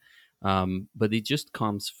wrong. But it just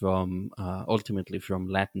comes from ultimately from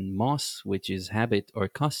Latin mos, which is habit or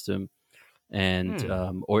custom, and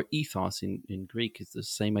Hmm. or ethos in Greek is the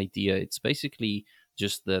same idea. It's basically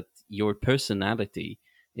just that your personality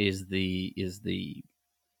is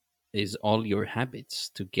all your habits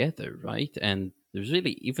together, right? And there's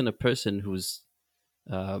really even a person who's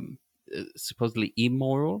um, supposedly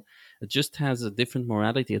immoral, just has a different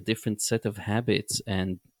morality, a different set of habits,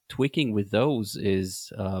 and tweaking with those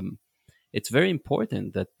is it's very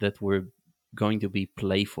important that we're going to be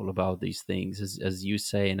playful about these things, as you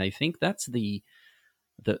say. And I think that's the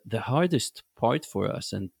hardest part for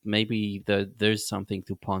us, and maybe there's something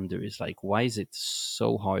to ponder, is like, why is it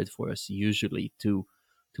so hard for us usually to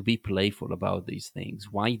be playful about these things?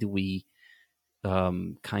 Why do we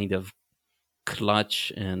kind of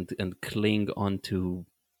clutch and cling onto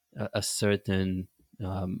a certain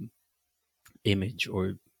um, image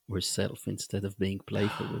or self instead of being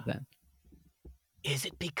playful with that. Is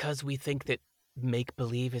it because we think that make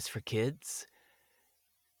believe is for kids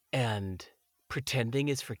and pretending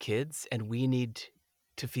is for kids, and we need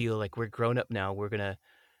to feel like we're grown up now?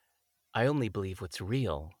 I only believe what's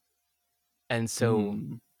real. And so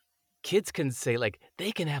Mm, kids can say, like,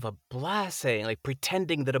 they can have a blast saying, like,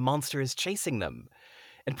 pretending that a monster is chasing them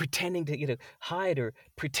and pretending to, hide, or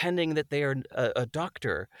pretending that they are a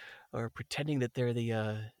doctor, or pretending that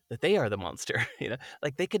that they are the monster.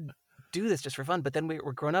 Like they could do this just for fun. But then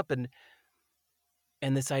we're grown up, and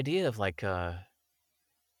this idea of like,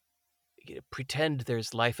 pretend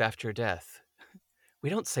there's life after death. We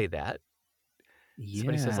don't say that.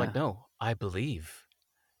 Somebody says like, yeah, no, I believe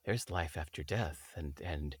there's life after death,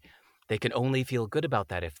 and they can only feel good about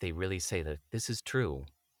that if they really say that this is true.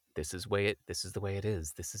 This is the way it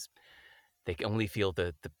is. They can only feel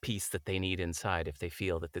the peace that they need inside if they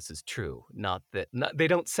feel that this is true. Not they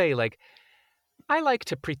don't say like, I like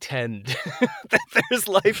to pretend that there's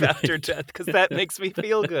life after right. death because that makes me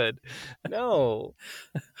feel good. No.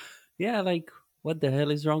 Yeah, like what the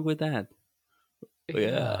hell is wrong with that?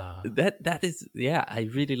 Yeah, Yeah. that is, yeah, I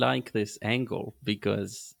really like this angle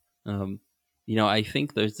because um I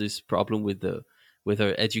think there's this problem with the with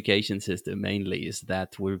our education system mainly is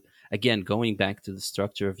that we're again going back to the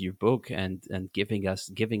structure of your book and giving us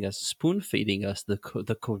spoon feeding us the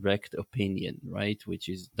correct opinion, right, which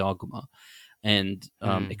is dogma, and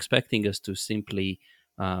Mm, expecting us to simply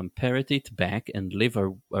parrot it back and live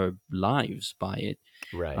our lives by it,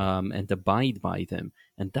 right. and abide by them.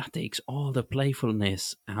 And that takes all the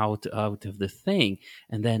playfulness out of the thing.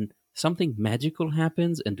 And then something magical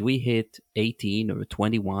happens, and we hit 18 or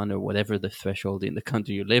 21 or whatever the threshold in the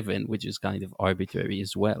country you live in, which is kind of arbitrary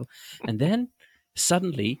as well. And then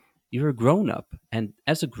suddenly you're a grown up, and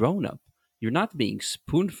as a grown up, you're not being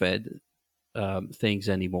spoon fed things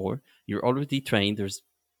anymore. You're already trained.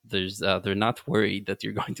 They're not worried that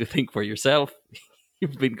you're going to think for yourself.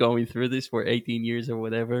 You've been going through this for 18 years or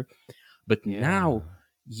whatever, but now Yeah.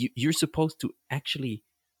 you're supposed to actually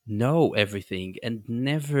know everything and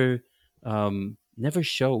never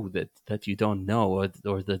show that you don't know,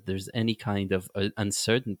 or that there's any kind of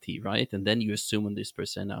uncertainty, right? And then you assume on this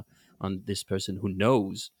person who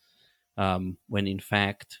knows, when in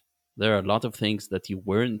fact there are a lot of things that you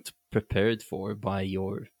weren't prepared for by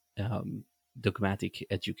your dogmatic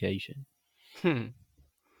education. Hmm.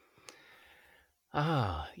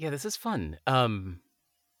 Yeah, this is fun.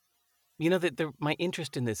 That my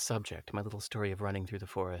interest in this subject, my little story of running through the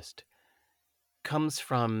forest, comes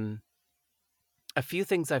from a few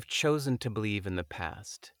things I've chosen to believe in the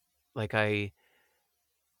past. Like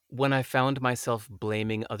when I found myself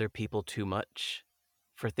blaming other people too much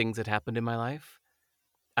for things that happened in my life,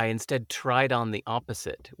 I instead tried on the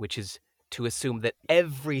opposite, which is to assume that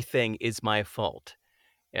everything is my fault.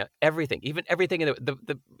 Yeah, everything, even everything in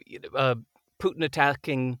Putin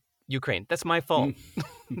attacking Ukraine. That's my fault.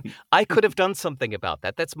 Mm. I could have done something about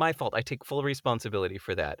that. That's my fault. I take full responsibility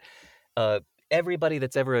for that. Uh, Everybody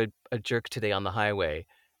that's ever a jerk today on the highway,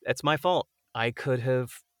 that's my fault. I could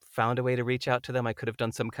have found a way to reach out to them. I could have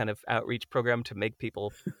done some kind of outreach program to make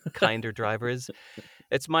people kinder drivers.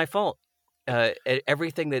 It's my fault.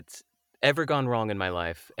 Everything that's ever gone wrong in my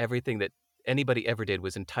life, everything that anybody ever did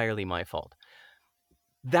was entirely my fault.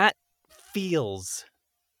 That feels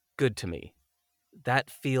good to me. That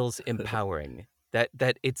feels empowering.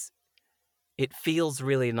 It feels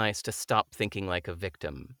really nice to stop thinking like a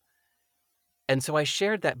victim. And so I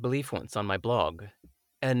shared that belief once on my blog,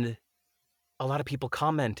 and a lot of people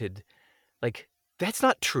commented like, "That's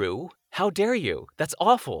not true. How dare you? That's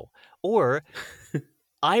awful." Or,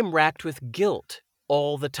 "I'm racked with guilt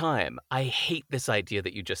all the time. I hate this idea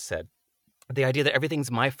that you just said. The idea that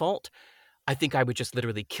everything's my fault. I think I would just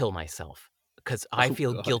literally kill myself because I Oh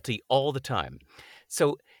feel God. guilty all the time."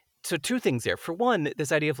 So so two things there. For one,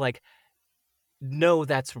 this idea of like, no,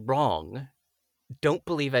 that's wrong. Don't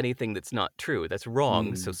believe anything that's not true. That's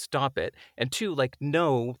wrong. So Mm. stop it. And two, like,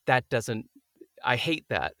 no, that doesn't, I hate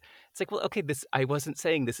that. It's like, well, okay, I wasn't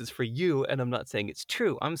saying this is for you, and I'm not saying it's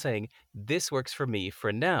true. I'm saying this works for me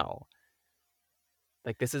for now.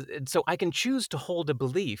 Like, this is, and so I can choose to hold a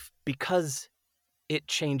belief because it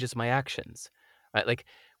changes my actions, right? Like,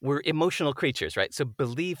 we're emotional creatures, right? So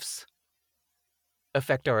beliefs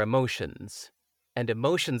affect our emotions, and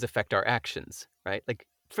emotions affect our actions, right? Like,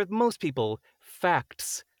 for most people,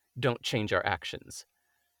 facts don't change our actions.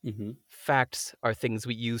 Hmm. Facts are things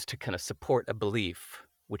we use to kind of support a belief,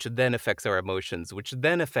 which then affects our emotions, which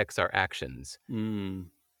then affects our actions.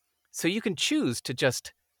 Mm. So you can choose to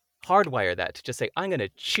just hardwire that, to just say, I'm going to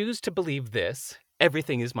choose to believe this.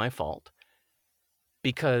 Everything is my fault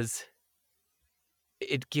because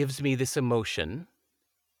it gives me this emotion,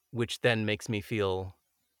 which then makes me feel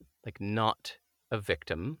like not a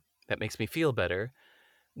victim. That makes me feel better,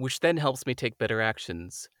 which then helps me take better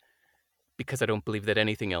actions because I don't believe that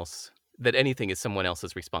anything is someone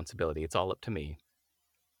else's responsibility. It's all up to me.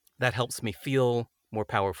 That helps me feel more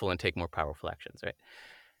powerful and take more powerful actions, right?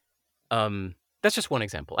 That's just one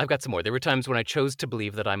example. I've got some more. There were times when I chose to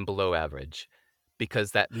believe that I'm below average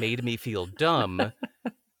because that made me feel dumb,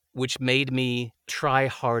 which made me try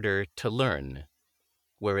harder to learn.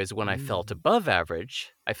 Whereas when I felt Mm. above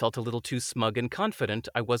average, I felt a little too smug and confident.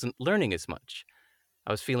 I wasn't learning as much.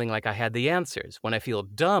 I was feeling like I had the answers. When I feel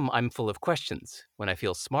dumb, I'm full of questions. When I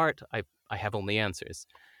feel smart, I have only answers.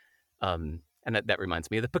 And that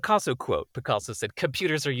reminds me of the Picasso quote. Picasso said,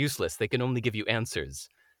 computers are useless. They can only give you answers.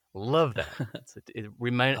 Love that.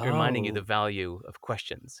 Reminding you the Oh, value of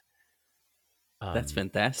questions. that's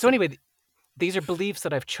So fantastic. anyway, these are beliefs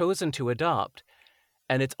that I've chosen to adopt.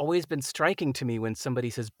 And it's always been striking to me when somebody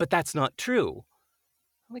says, but that's not true.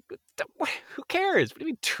 I'm like, who cares? What do you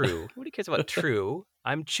mean true? Nobody cares about true.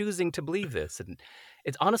 I'm choosing to believe this. And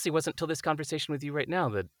it honestly wasn't until this conversation with you right now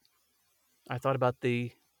that I thought about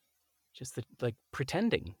the like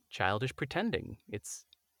pretending, childish pretending. It's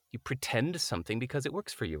you pretend something because it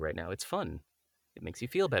works for you right now. It's fun. It makes you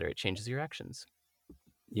feel better. It changes your actions.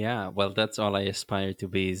 Yeah, well, that's all I aspire to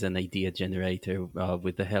be is an idea generator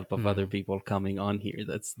with the help of other Mm. people coming on here.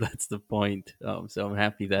 That's the point. So I'm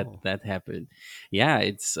happy that Cool. that happened. Yeah,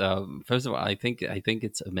 it's first of all, I think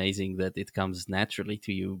it's amazing that it comes naturally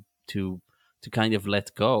to you to kind of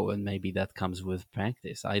let go, and maybe that comes with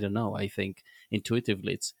practice. I don't know. I think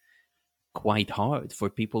intuitively it's quite hard for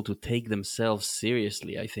people to take themselves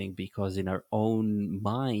seriously, I think, because in our own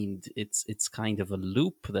mind it's kind of a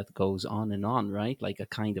loop that goes on, right? Like a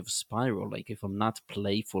kind of spiral. Like if I'm not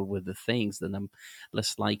playful with the things, then I'm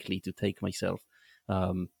less likely to take myself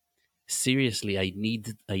um seriously. I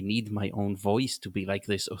need my own voice to be like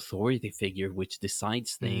this authority figure which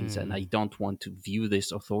decides things, and I Mm. don't want to view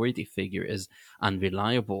this authority figure as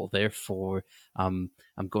unreliable. Therefore, I'm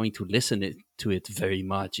going to to it very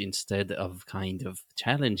much instead of kind of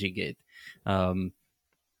challenging it. um,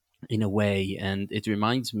 in a way. And it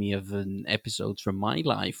reminds me of an episode from my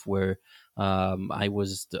life where I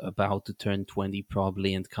was about to turn 20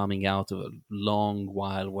 probably, and coming out of a long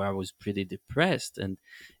while where I was pretty depressed. And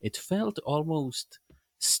it felt almost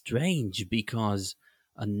strange because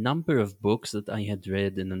a number of books that I had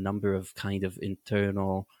read and a number of kind of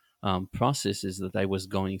internal processes that I was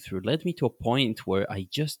going through led me to a point where I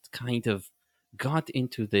just kind of got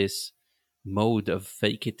into this mode of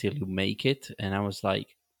fake it till you make it. And I was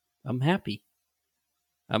like, I'm happy.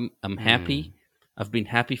 I'm happy. Mm. I've been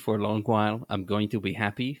happy for a long while. I'm going to be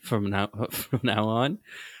happy from now from now on.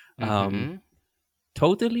 Um, Mm-hmm.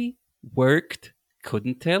 totally worked.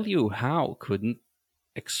 Couldn't tell you how. Couldn't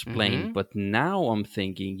explain. Mm-hmm. But now I'm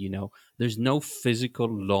thinking, there's no physical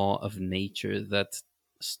law of nature that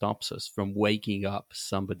stops us from waking up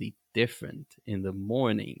somebody different in the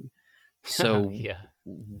morning. So Yeah.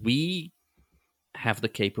 we have the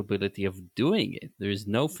capability of doing it. There is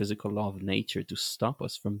no physical law of nature to stop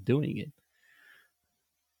us from doing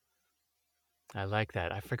I like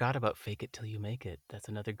that. I forgot about fake it till you make it. That's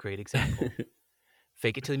another great example. it.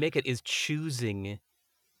 Fake it till you make it is choosing.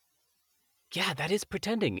 Yeah, that is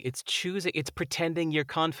pretending. It's choosing. It's pretending you're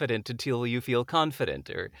confident until you feel confident,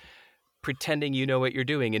 or pretending you know what you're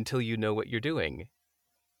doing until you know what you're doing.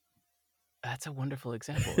 That's a wonderful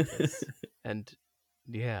example of this. And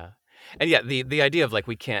yeah. And yeah, the idea of like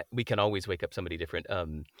we can always wake up somebody different.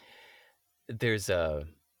 There's a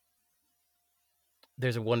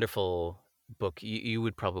there's a wonderful book you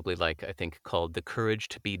would probably like, I think, called The Courage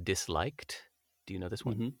to Be Disliked. Do you know this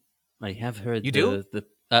one? hmm I have heard You do?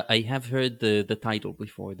 the title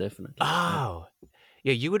before. Definitely, I have. Oh,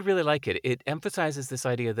 yeah, you would really like it. It emphasizes this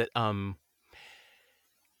idea that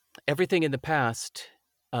everything in the past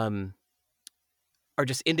um are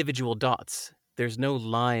just individual dots. There's no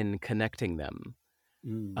line connecting them.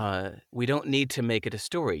 Mm, We don't need to make it a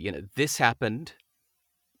story. This happened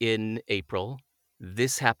in April.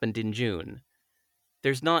 This happened in June.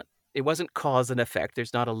 There's not, it wasn't cause and effect.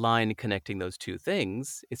 There's not a line connecting those two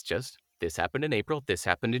things. It's just this happened in April. This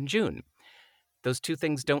happened in June. Those two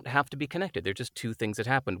things don't have to be connected. They're just two things that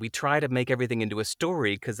happened. We try to make everything into a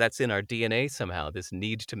story because that's in our DNA somehow, this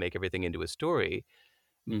need to make everything into a story.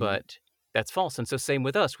 hmm But that's false. And so same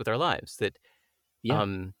with us, with our lives, that Yeah.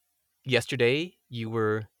 um, yesterday you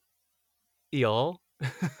were ill.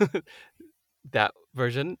 that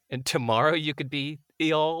version, and tomorrow you could be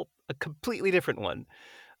all a completely different one.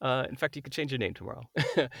 In fact, you could change your name tomorrow.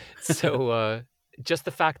 So just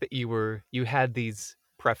the fact that you had these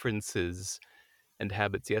preferences and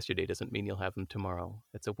habits yesterday doesn't mean you'll have them tomorrow.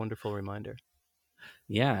 It's a wonderful reminder.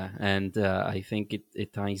 Yeah, and I think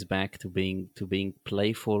it ties back to being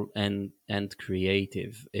playful and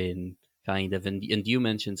creative in kind of, and you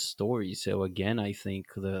mentioned stories. So again, I think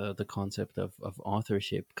the concept of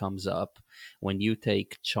authorship comes up when you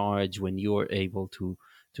take charge, when you are able to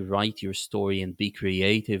write your story and be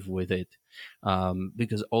creative with it,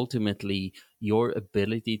 because ultimately your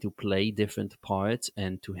ability to play different parts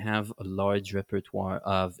and to have a large repertoire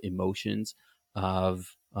of emotions,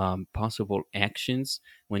 of possible actions,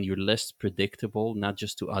 when you're less predictable, not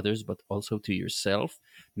just to others, but also to yourself,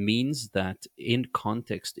 means that in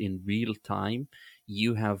context, in real time,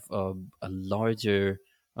 you have a larger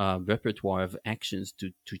repertoire of actions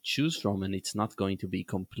to choose from, and it's not going to be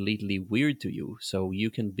completely weird to you. So you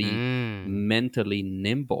can be Mm. mentally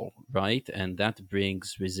nimble, right? And that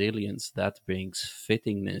brings resilience, that brings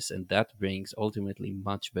fittingness, and that brings ultimately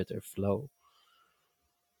much better flow.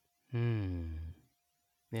 Hmm.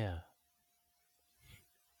 Yeah.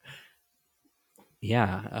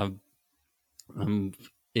 Yeah. Um,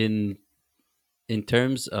 in in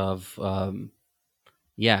terms of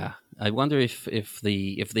yeah, I wonder if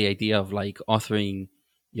the idea of like authoring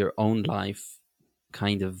your own life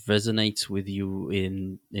kind of resonates with you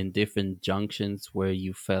in different junctions where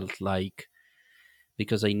you felt like,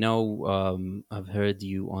 because I know I've heard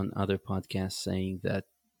you on other podcasts saying that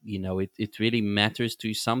it really matters to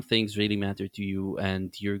you. Some things really matter to you,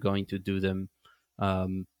 and you're going to do them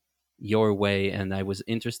um, your way. And I was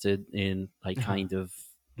interested in like Uh-huh. kind of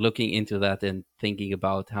looking into that and thinking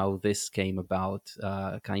about how this came about,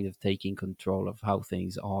 kind of taking control of how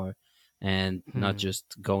things are, and not Hmm.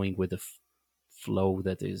 just going with the flow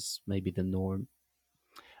that is maybe the norm.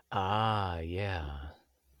 Ah, yeah.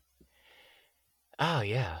 Oh,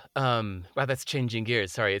 yeah. Wow, that's changing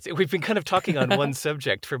gears. Sorry, we've been kind of talking on one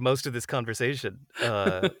subject for most of this conversation,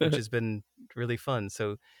 which has been really fun.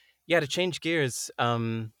 So, yeah, to change gears,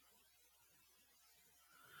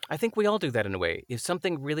 I think we all do that in a way. If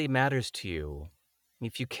something really matters to you,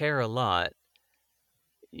 if you care a lot,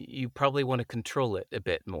 you probably want to control it a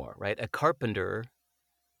bit more, right? A carpenter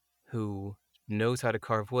who knows how to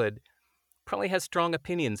carve wood probably has strong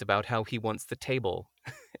opinions about how he wants the table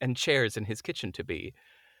and chairs in his kitchen to be,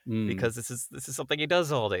 Mm, because this is something he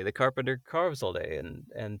does all day. The carpenter carves all day,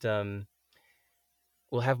 and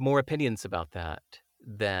will have more opinions about that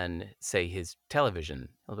than, say, his television.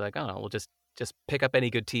 He'll be like, "Oh, no, we'll just pick up any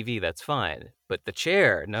good TV. That's fine." But the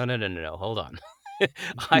chair, no, no, no, no, no. Hold on.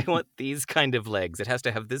 I want these kind of legs. It has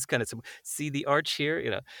to have this kind of. See the arch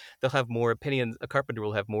here. They'll have more opinions. A carpenter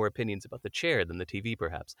will have more opinions about the chair than the TV,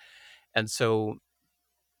 perhaps. And so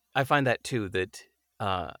I find that too. That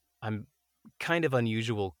I'm kind of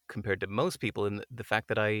unusual compared to most people in the fact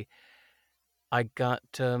that I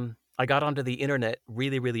got onto the internet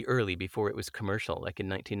really, really early before it was commercial, like in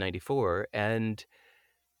 1994, and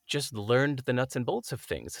just learned the nuts and bolts of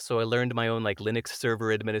things. So I learned my own like Linux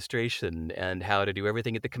server administration and how to do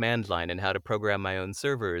everything at the command line and how to program my own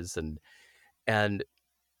servers, and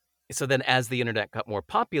so then as the internet got more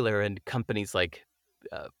popular and companies like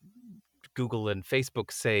uh, Google and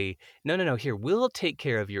Facebook say, no, no, no, here, we'll take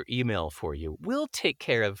care of your email for you. We'll take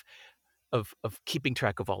care of keeping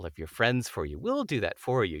track of all of your friends for you. We'll do that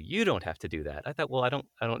for you. You don't have to do that. I thought, well, I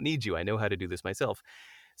don't need you. I know how to do this myself.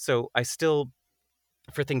 So I still,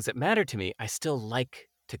 for things that matter to me, I still like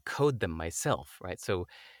to code them myself, right? So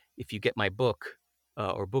if you get my book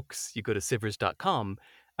or books, you go to sivers.com.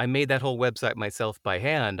 I made that whole website myself by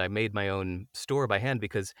hand. I made my own store by hand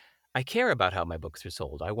because I care about how my books are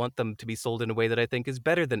sold. I want them to be sold in a way that I think is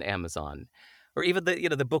better than Amazon, or even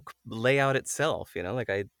the book layout itself. Like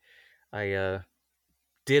I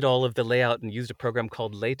did all of the layout and used a program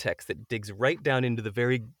called LaTeX that digs right down into the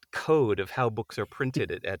very code of how books are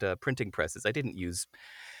printed at printing presses. I didn't use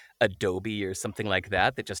Adobe or something like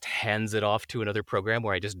that just hands it off to another program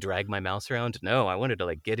where I just drag my mouse around. No, I wanted to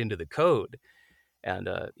like get into the code. And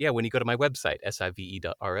yeah, when you go to my website,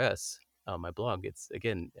 sive.rs, my blog, it's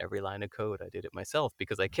again every line of code. I did it myself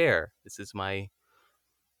because I care. This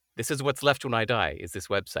is what's left when I die. Is this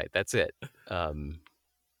website? That's it. Um,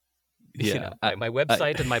 yeah, my I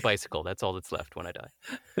website and my bicycle. That's all that's left when I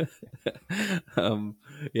die. um,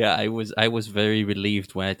 yeah, I was very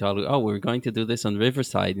relieved when I told you, oh, we're going to do this on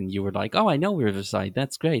Riverside, and you were like, oh, I know Riverside,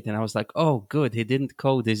 that's great, and I was like, oh, good, he didn't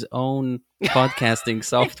code his own podcasting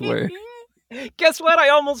software. Guess what? I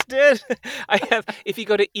almost did. I have, if you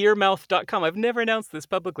go to earmouth.com, I've never announced this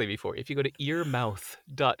publicly before. If you go to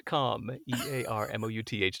earmouth.com,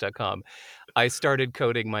 EARMOUTH.com, I started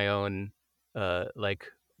coding my own, like,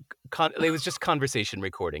 it was just conversation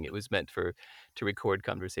recording. It was meant to record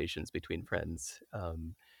conversations between friends.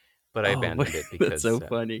 But I Oh, but abandoned it that's because, so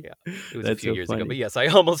funny. yeah, it was a That's few so years ago. But funny. yes, I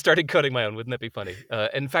almost started coding my own. Wouldn't that be funny?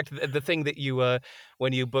 In fact, the thing that you,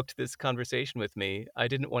 when you booked this conversation with me, I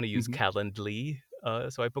didn't want to use Mhm. Calendly,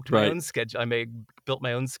 so I booked my Right. own schedule. Built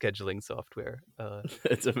my own scheduling software.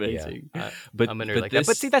 That's Yeah, amazing. I'm a nerd But like that.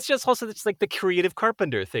 But see, this that's just also it's like the creative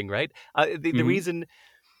carpenter thing, right? The Mhm. reason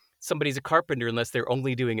somebody's a carpenter unless they're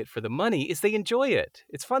only doing it for the money is they enjoy it.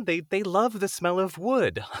 It's fun. They love the smell of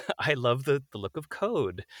wood. I love the look of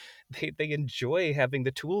code. They enjoy having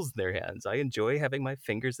the tools in their hands. I enjoy having my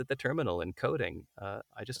fingers at the terminal and coding.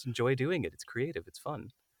 I just enjoy doing it. It's creative. It's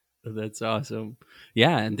fun. That's awesome.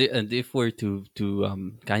 Yeah, and if we're to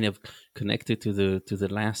kind of connect it to the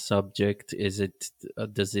last subject, is it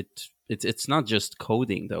does it it's not just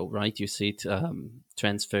coding though, right? You see it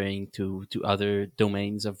transferring to other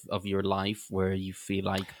domains of your life where you feel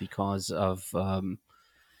like because of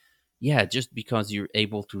yeah, just because you're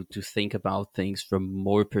able to think about things from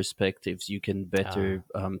more perspectives, you can Uh, better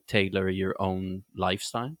tailor your own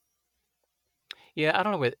lifestyle. yeah, I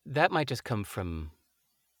don't know. That might just come from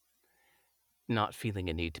not feeling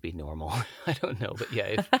a need to be normal. I don't know, but yeah,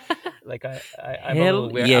 if like I'm a Hell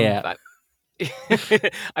little weird. yeah.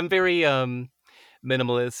 I'm very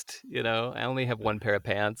minimalist, you know. I only have one pair of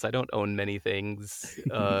pants. I don't own many things.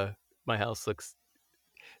 My house looks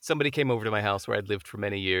somebody came over to my house where I'd lived for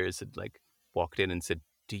many years and like walked in and said,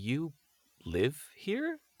 "Do you live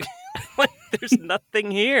here?" Like there's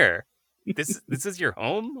nothing here. This is your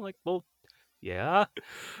home? Like, well, yeah.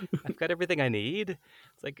 I've got everything I need.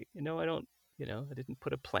 It's like, I don't, I didn't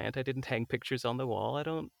put a plant. I didn't hang pictures on the wall. I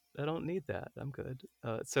don't need that. I'm good.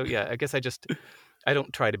 So yeah, I guess I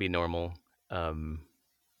don't try to be normal. Um,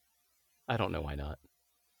 I don't know why not.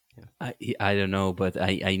 Yeah. I don't know, but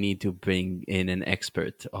I need to bring in an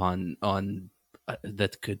expert on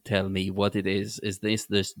that could tell me what it is. Is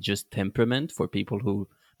this just temperament for people who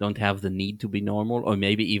don't have the need to be normal, or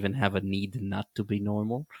maybe even have a need not to be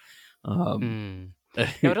normal? Um, Mm.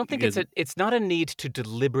 No, I don't think because it's not a need to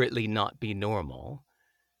deliberately not be normal.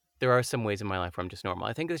 There are some ways in my life where I'm just normal.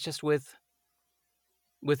 I think it's just with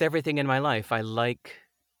everything in my life,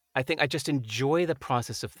 I think I just enjoy the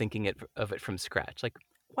process of thinking of it from scratch. Like,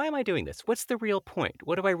 why am I doing this? What's the real point?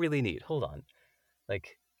 What do I really need? Hold on.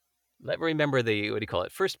 Like, let me remember the what do you call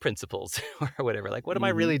it? First principles or whatever. Like, what am I hmm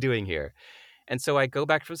really doing here? And so I go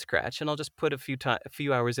back from scratch and I'll just put a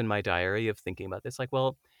few hours in my diary of thinking about this. Like,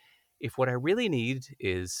 well, if what I really need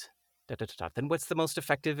is da, da, da, da, then what's the most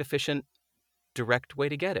effective, efficient, direct way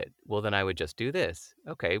to get it? Well, then I would just do this.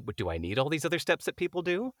 Okay, but do I need all these other steps that people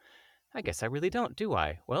do? I guess I really don't, do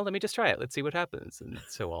I? Well, let me just try it. Let's see what happens. And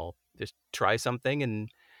so I'll just try something and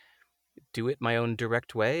do it my own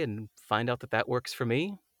direct way and find out that that works for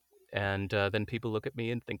me. And then people look at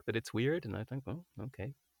me and think that it's weird. And I think, well,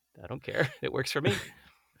 okay, I don't care. It works for me.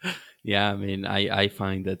 Yeah, I mean, I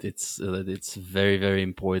find that it's very very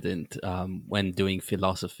important when doing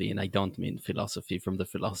philosophy, and I don't mean philosophy from the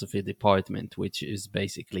philosophy department, which is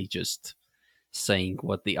basically just saying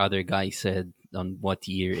what the other guy said on what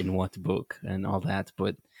year in what book and all that,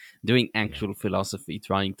 but doing Yeah. actual philosophy,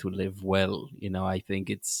 trying to live well. I think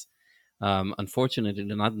it's unfortunately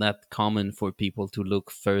not that common for people to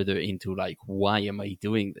look further into like, why am I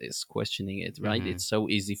doing this, questioning it, right? Mm-hmm. It's so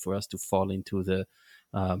easy for us to fall into the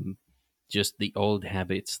um, just the old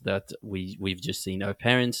habits that we've just seen our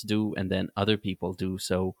parents do and then other people do.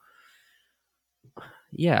 So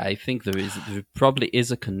yeah, I think there probably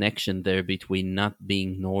is a connection there between not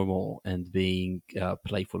being normal and being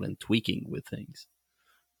playful and tweaking with things.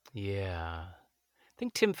 Yeah. I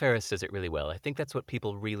think Tim Ferriss does it really well. I think that's what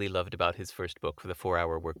people really loved about his first book for the 4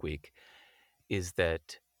 Hour Work Week is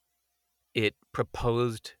that it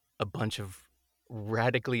proposed a bunch of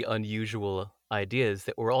radically unusual ideas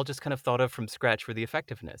that were all just kind of thought of from scratch for the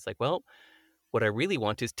effectiveness. Like, well, what I really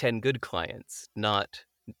want is 10 good clients, not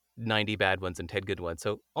 90 bad ones and 10 good ones.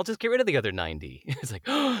 So I'll just get rid of the other 90. It's like,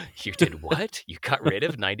 oh, you did what? You got rid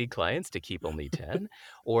of 90 clients to keep only 10?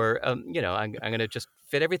 Or, I'm going to just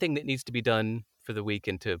fit everything that needs to be done for the week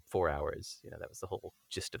into 4 hours. That was the whole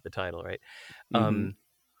gist of the title, right? hmm Um,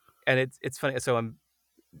 and it's funny. So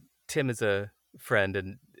Tim is a friend,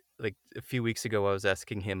 and like a few weeks ago, I was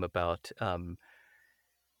asking him about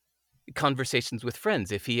conversations with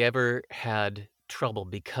friends. If he ever had trouble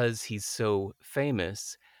because he's so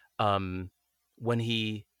famous, um, when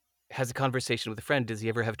he has a conversation with a friend, does he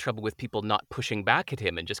ever have trouble with people not pushing back at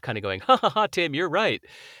him and just kind of going, "Ha ha ha, Tim, you're right."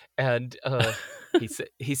 And he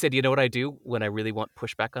said, "You know what I do when I really want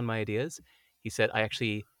pushback on my ideas?" He said,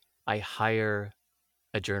 I hire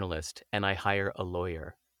a journalist and I hire a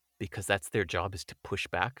lawyer because that's their job, is to push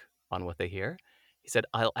back on what they hear. He said,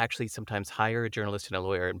 I'll actually sometimes hire a journalist and a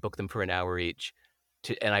lawyer and book them for an hour each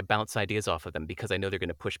and I bounce ideas off of them because I know they're going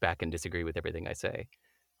to push back and disagree with everything I say.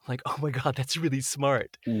 I'm like, oh my God, that's really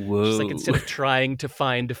smart. Just like Whoa. instead of trying to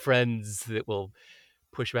find friends that will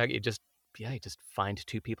push back, you just find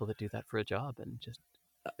two people that do that for a job and just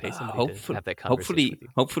pay somebody to Hopefully, have that conversation hopefully, with you.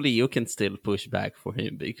 hopefully, you can still push back for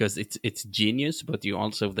him because it's genius. But they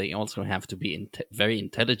also have to be very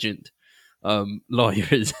intelligent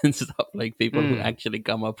lawyers and stuff, like people who Mm, actually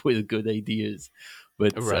come up with good ideas.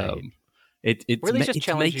 But right. Or at least just it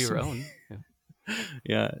challenge makes your me own. Yeah.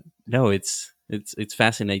 yeah, no, it's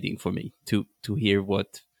fascinating for me to hear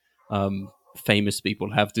what famous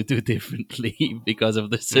people have to do differently because of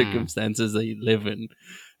the Mm, circumstances they live in.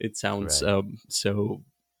 It sounds right. so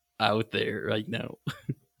out there right now.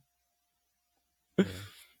 Yeah.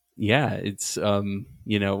 Yeah, it's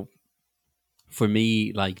for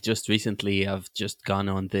me, like, just recently I've just gone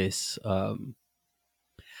on this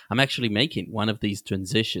I'm actually making one of these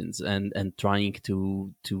transitions and trying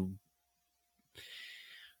to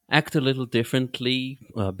act a little differently,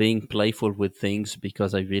 being playful with things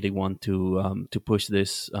because I really want to push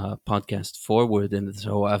this podcast forward. And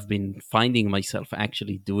so I've been finding myself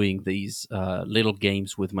actually doing these little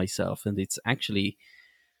games with myself, and it's actually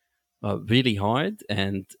really hard.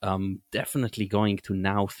 And I'm definitely going to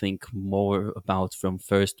now think more about from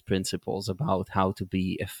first principles about how to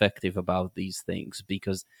be effective about these things,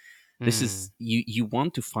 because this Mm, is you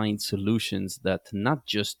want to find solutions that not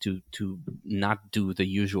just to not do the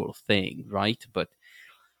usual thing, right? But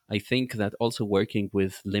I think that also working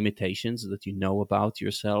with limitations that you know about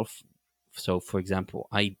yourself. So, for example,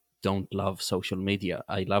 I don't love social media.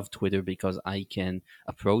 I love Twitter because I can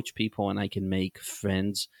approach people and I can make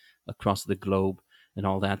friends across the globe and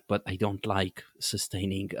all that. But I don't like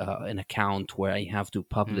sustaining an account where I have to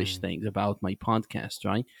publish mm, things about my podcast,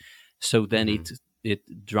 right? So then mm-hmm.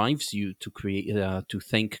 it drives you to create to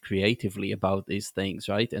think creatively about these things,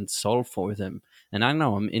 right, and solve for them. And I don't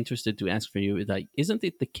know, I'm interested to ask for you, like, isn't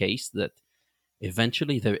it the case that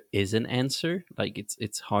eventually there is an answer? Like,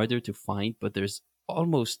 it's harder to find, but there's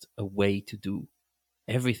almost a way to do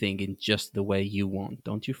everything in just the way you want.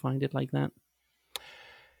 Don't you find it like that?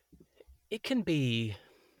 It can be,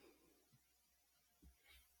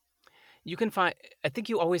 you can find, I think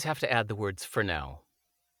you always have to add the words "for now"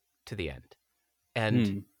 to the end.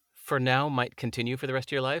 And Hmm. "for now" might continue for the rest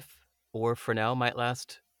of your life, or "for now" might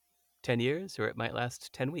last 10 years, or it might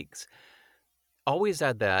last 10 weeks. Always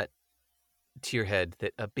add that to your head,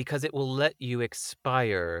 that because it will let you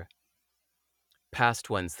expire past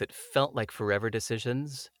ones that felt like forever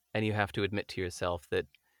decisions, and you have to admit to yourself that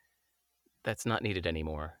that's not needed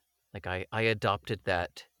anymore. Like I adopted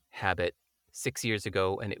that habit 6 years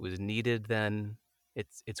ago, and it was needed then.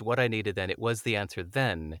 It's what I needed then. It was the answer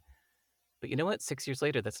then. But you know what? 6 years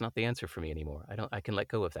later, that's not the answer for me anymore. I can let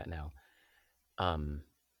go of that now. Um,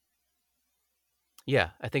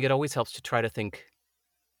 yeah, I think it always helps to try to think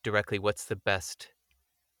directly, what's the best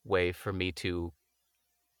way for me to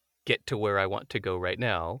get to where I want to go right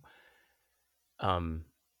now. Um,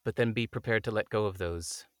 but then be prepared to let go of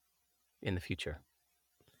those in the future.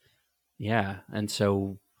 Yeah, and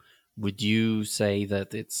so would you say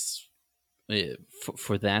that it's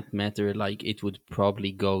for that matter, like, it would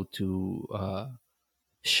probably go to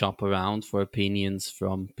shop around for opinions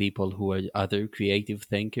from people who are other creative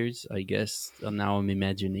thinkers, I guess. Now I'm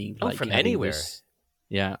imagining Oh, like from having anywhere. this.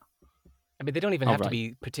 Yeah. I mean, they don't even All have to right.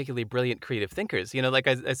 be particularly brilliant creative thinkers. Like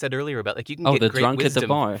I said earlier about, like, you can Oh, get the great drunk at the wisdom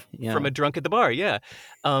bar. from Yeah. a drunk at the bar. Yeah.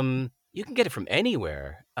 You can get it from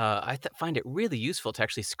anywhere. Find it really useful to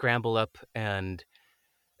actually scramble up and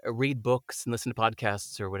read books and listen to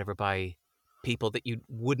podcasts or whatever by people that you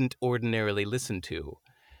wouldn't ordinarily listen to.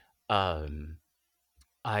 Um,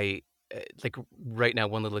 I like right now,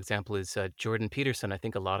 one little example is Jordan Peterson. I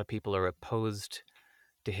think a lot of people are opposed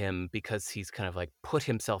to him because he's kind of like put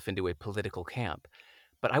himself into a political camp.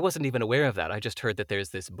 But I wasn't even aware of that. I just heard that there's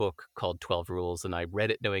this book called 12 Rules, and I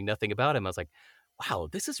read it knowing nothing about him. I was like, wow,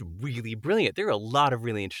 this is really brilliant. There are a lot of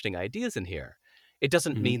really interesting ideas in here. It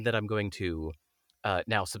doesn't Hmm. mean that I'm going to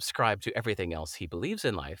now subscribe to everything else he believes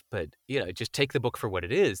in life, but just take the book for what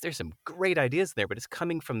it is. There's some great ideas in there, but it's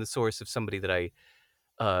coming from the source of somebody that I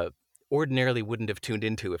uh, ordinarily wouldn't have tuned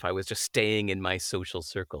into if I was just staying in my social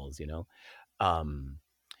circles. Um,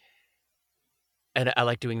 and I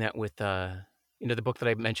like doing that with The book that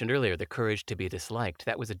I mentioned earlier, The Courage to be Disliked,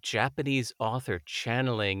 that was a Japanese author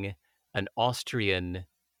channeling an Austrian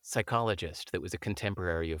psychologist that was a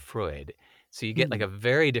contemporary of Freud. So you get like Hmm. a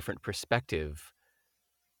very different perspective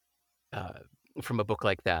uh, from a book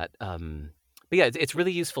like that. But yeah, it's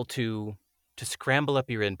really useful to scramble up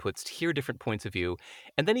your inputs, to hear different points of view,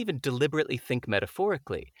 and then even deliberately think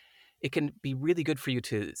metaphorically. It can be really good for you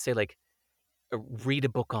to say, like, read a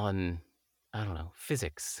book on, I don't know,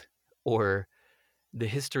 physics or the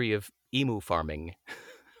history of emu farming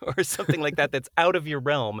or something like that that's out of your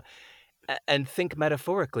realm, and think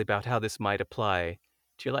metaphorically about how this might apply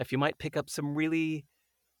to your life. You might pick up some really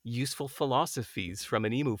useful philosophies from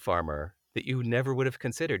an emu farmer that you never would have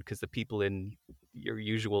considered because the people in your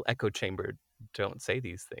usual echo chamber don't say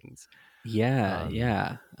these things. Yeah, Um,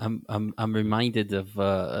 yeah. I'm reminded of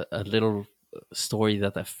a little story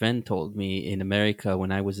that a friend told me in America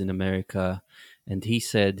when I was in America, and he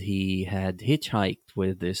said he had hitchhiked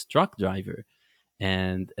with this truck driver,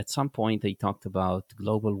 and at some point they talked about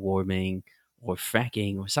global warming or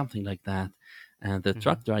fracking or something like that. And the mhm,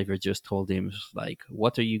 truck driver just told him, like,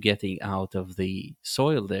 what are you getting out of the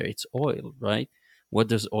soil there? It's oil, right? What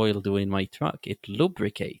does oil do in my truck? It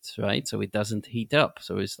lubricates, right? So it doesn't heat up.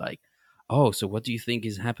 So it's like, oh, so what do you think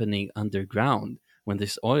is happening underground when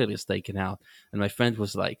this oil is taken out? And my friend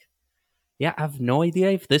was like, yeah, I have no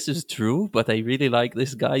idea if this is true, but I really like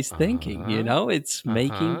this guy's thinking. uh-huh, It's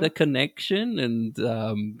making the uh-huh, connection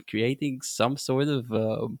and creating some sort of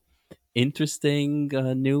interesting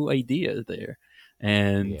new idea there.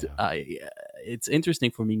 And yeah, it's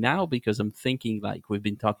interesting for me now because I'm thinking, like, we've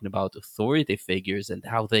been talking about authority figures and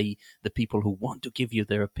how the people who want to give you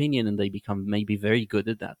their opinion and they become maybe very good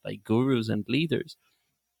at that, like gurus and leaders.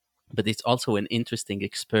 But it's also an interesting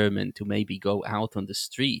experiment to maybe go out on the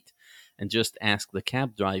street and just ask the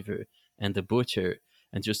cab driver and the butcher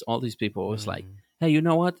and just all these people. It was like, mm, hey, you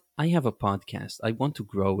know what? I have a podcast. I want to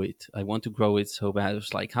grow it. I want to grow it so bad.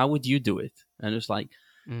 It's like, how would you do it? And it's like,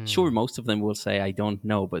 sure, mm. most of them will say, I don't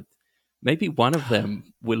know, but maybe one of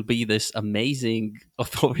them will be this amazing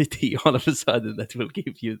authority all of a sudden that will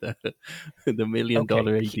give you the million Okay,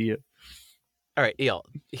 dollar idea. all right, Eyal,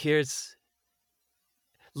 here's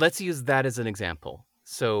let's use that as an example.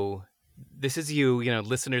 So this is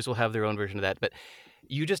listeners will have their own version of that, but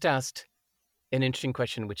you just asked an interesting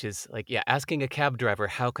question, which is like, yeah, asking a cab driver,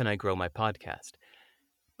 how can I grow my podcast?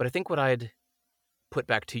 But I think what I'd put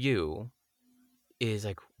back to you is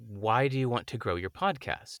like, why do you want to grow your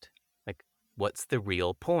podcast? Like, what's the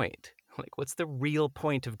real point? Like, what's the real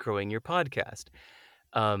point of growing your podcast?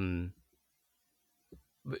 Um,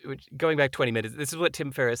 Going back 20 minutes, this is what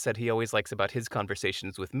Tim Ferriss said he always likes about his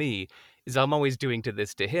conversations with me is I'm always doing to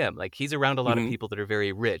this to him. Like, he's around a lot of Hmm. people that are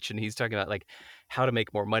very rich and he's talking about like how to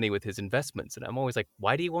make more money with his investments. And I'm always like,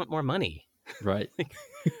 why do you want more money? Right. Like,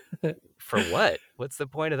 for what? What's the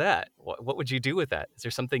point of that? What would you do with that? Is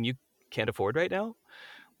there something you can't afford right now?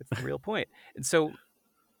 What's the real point? And so,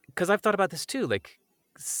 because I've thought about this too, like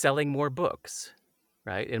selling more books,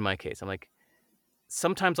 right? In my case, I'm like,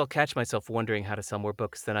 sometimes I'll catch myself wondering how to sell more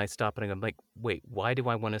books. Then I stop and I'm like, wait, why do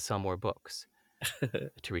I want to sell more books?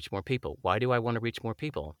 To reach more people. Why do I want to reach more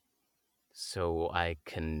people? So I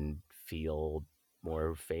can feel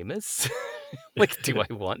more famous? Like, do I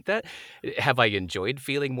want that? Have I enjoyed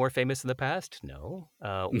feeling more famous in the past? No.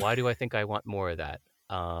 Why do I think I want more of that?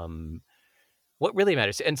 Um, what really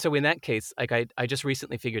matters? And so in that case, like I just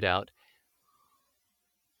recently figured out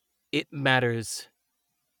it matters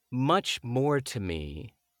much more to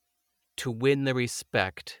me to win the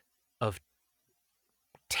respect of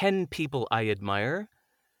 10 people I admire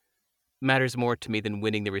matters more to me than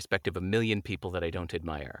winning the respect of a million people that I don't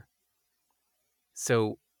admire.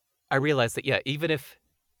 So I realized that, yeah, even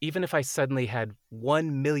if I suddenly had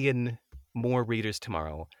 1 million more readers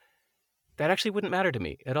tomorrow, that actually wouldn't matter to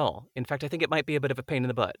me at all. In fact, I think it might be a bit of a pain in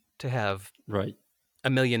the butt to have Right. a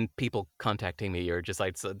million people contacting me or just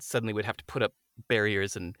like suddenly would have to put up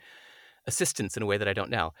barriers and assistance in a way that I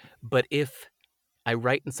don't now. But if I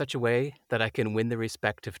write in such a way that I can win the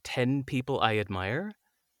respect of 10 people I admire,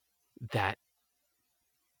 that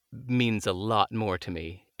means a lot more to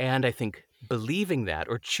me. And I think believing that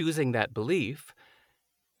or choosing that belief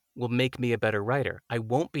will make me a better writer. I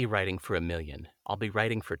won't be writing for a million. I'll be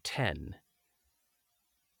writing for 10.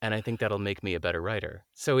 And I think that'll make me a better writer.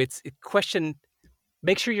 So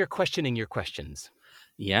make sure you're questioning your questions.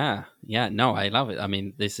 Yeah, yeah, no, I love it. I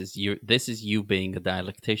mean, this is you being a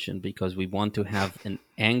dialectician because we want to have an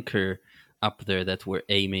anchor up there that we're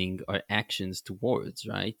aiming our actions towards,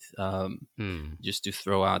 right? Hmm. Just to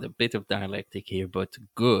throw out a bit of dialectic here, but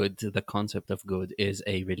good, the concept of good is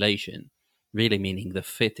a relation. really meaning the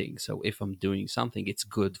fitting. So if I'm doing something, it's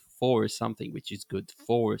good for something, which is good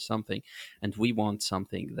for something, and we want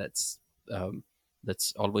something um,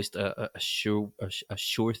 that's always a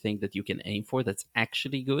sure thing that you can aim for. That's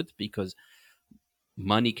actually good, because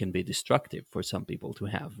money can be destructive for some people to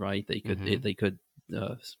have, right? Mm-hmm. They could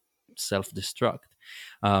uh, self-destruct.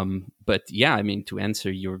 But yeah, I mean, to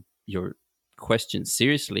answer your question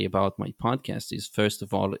seriously about my podcast, is first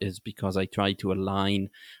of all is because I try to align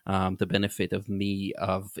the benefit of me,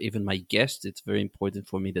 of even my guests. It's very important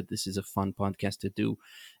for me that this is a fun podcast to do,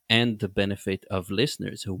 and the benefit of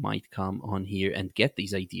listeners who might come on here and get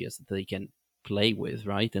these ideas that they can play with,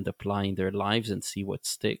 right, and apply in their lives and see what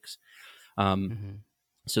sticks. um, Mm-hmm.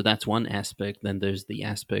 so that's one aspect. Then there's the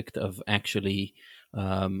aspect of actually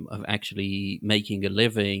making a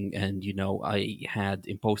living. And I had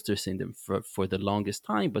imposter syndrome for the longest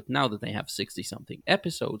time, but now that I have 60 something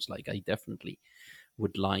episodes, like, I definitely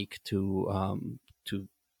would like to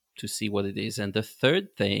see what it is. And the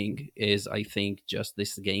third thing is, I think, just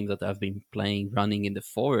this game that I've been playing, running in the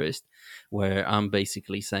forest, where I'm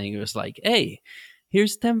basically saying, it was like, hey,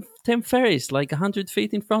 here's Tim Ferriss, like 100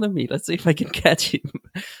 feet in front of me. Let's see if I can catch him.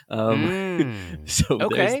 um, Mm. so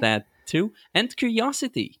there's Okay. that too. And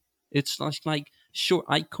curiosity. It's like, sure,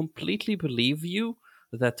 I completely believe you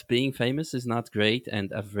that being famous is not great.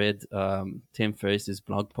 And I've read Tim Ferriss's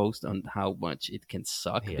blog post on how much it can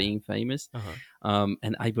suck Yeah. being famous. Uh-huh.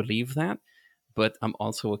 And I believe that. But I'm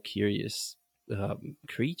also a curious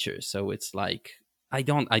creature. So it's like, I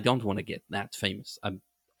don't want to get that famous. I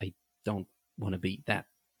don't want to be that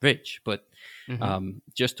rich. But Mm-hmm.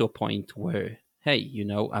 just to a point where, hey,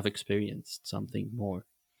 I've experienced something more.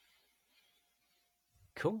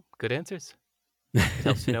 Cool. Good answers. It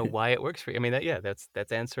helps to know why it works for you. I mean, yeah,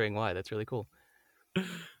 that's answering why. That's really cool.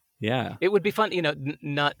 Yeah. It would be fun,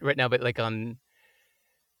 not right now, but like on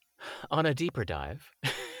a deeper dive,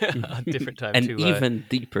 a different time An to even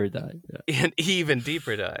deeper dive. Yeah. an even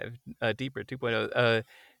deeper dive, deeper 2.0,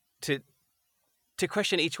 to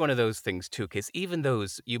question each one of those things too, because even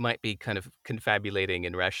those you might be kind of confabulating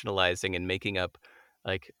and rationalizing and making up,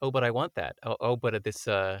 like, oh, but I want that. But this,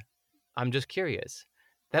 I'm just curious.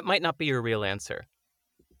 That might not be your real answer,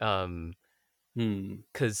 Hmm.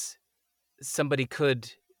 because somebody could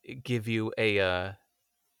give you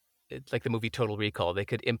like the movie Total Recall. They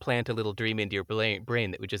could implant a little dream into your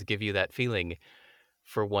brain that would just give you that feeling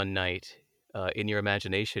for one night. In your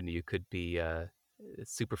imagination, you could be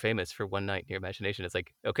super famous for one night in your imagination. It's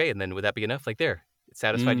like, okay, and then would that be enough? Like, there, it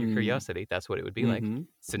satisfied your Mm. curiosity. That's what it would be like. Mm-hmm.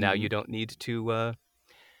 So now Mm-hmm. you don't need to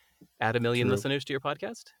add a million True. listeners to your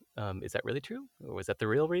podcast. Is that really true? Or was that the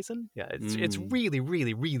real reason? Yeah, it's Mm. really,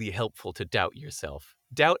 really, really helpful to doubt yourself.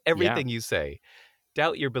 Doubt Yeah. everything you say.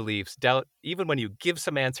 Doubt your beliefs. Doubt even when you give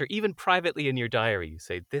some answer, even privately in your diary, you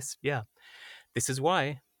say, this, yeah, this is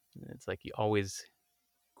why. It's like you always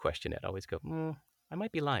question it. Always go, I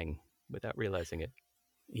might be lying without realizing it.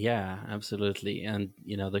 Yeah, absolutely. And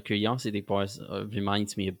the curiosity part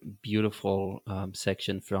reminds me of a beautiful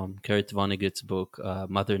section from Kurt Vonnegut's book,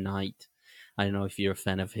 Mother Night. I don't know if you're a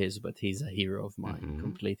fan of his, but he's a hero of mine, Hmm.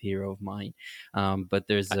 complete hero of mine. But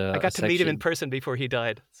there's I a got to meet him in section. person before he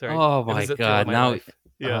died. Sorry. Oh It my was a thrill of God! my Now, life.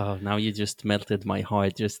 Yeah. now you just melted my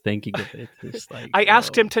heart just thinking of it. It's like, I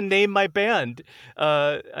asked him oh. to name my band.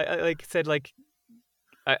 I like said, like,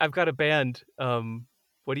 I've got a band.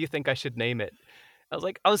 What do you think I should name it?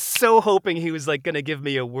 I was so hoping he was like going to give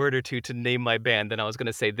me a word or two to name my band. Then I was going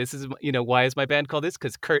to say, this is, why is my band called this?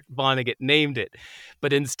 Because Kurt Vonnegut named it.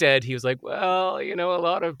 But instead he was like, well, a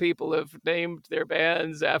lot of people have named their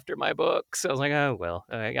bands after my books. I was like, oh, well,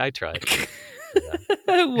 I tried.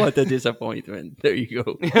 Yeah. What a disappointment. There you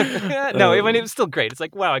go. No, I mean, it was still great. It's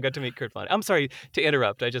like, wow, I got to meet Kurt Vonnegut. I'm sorry to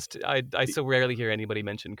interrupt. I so rarely hear anybody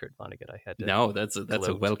mention Kurt Vonnegut. I had to No, that's a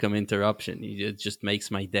gloat. welcome interruption. It just makes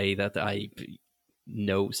my day that I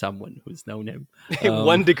know someone who's known him.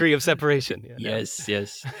 One Um, degree of separation. Yeah, no. yes,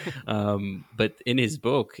 yes. But in his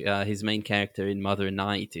book, his main character in Mother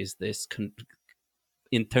Night is this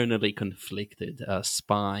internally conflicted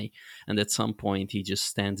spy, and at some point he just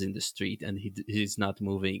stands in the street and he's not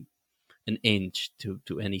moving an inch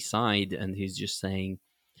to any side, and he's just saying,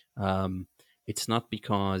 um, "It's not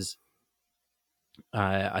because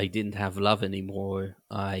I didn't have love anymore.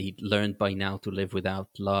 I learned by now to live without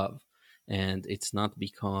love. And it's not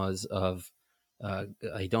because of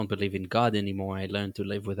I don't believe in God anymore. I learned to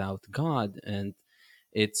live without God. And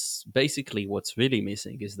it's basically what's really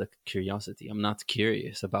missing is the curiosity. I'm not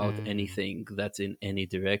curious about Mm. anything that's in any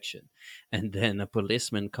direction." And then a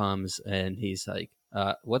policeman comes and he's like,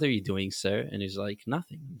 "What are you doing, sir?" And he's like,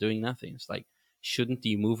 "Nothing. I'm doing nothing." It's like, "Shouldn't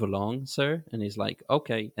you move along, sir?" And he's like,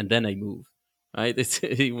 "Okay." And then I move. right?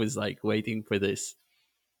 He was like waiting for this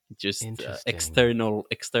just Interesting.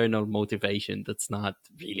 external motivation that's not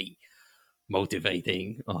really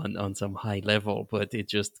motivating on some high level, but it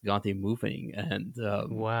just got him moving, and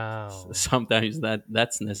Wow. sometimes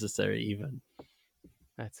that's necessary even.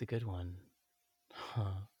 That's a good one.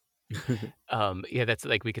 Huh. Yeah, that's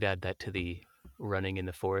like we could add that to the running in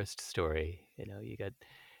the forest story. You know, you got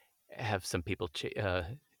have some people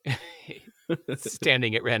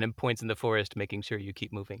standing at random points in the forest, making sure you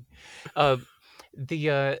keep moving. Um, the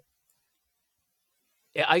yeah,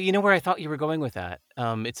 you know where I thought you were going with that.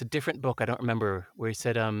 It's a different book. I don't remember where he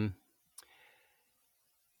said,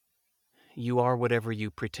 "You are whatever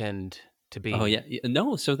you pretend to Oh be." yeah,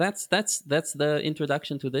 no. So that's the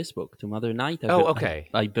introduction to this book, to Mother Night. Oh, okay,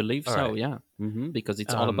 I believe all so. right. Yeah, because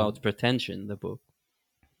it's all about Um, pretension. The book.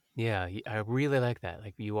 yeah, I really like that.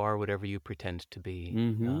 Like, you are whatever you pretend to be.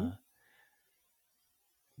 hmm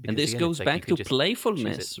And Because this again, it's goes like you back could to just choose it.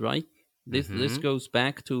 playfulness, right? This Mm-hmm. goes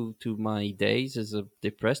back to my days as a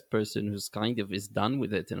depressed person who's kind of is done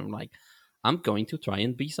with it, and I'm like, I'm going to try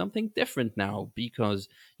and be something different now because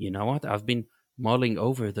you know what? I've been mulling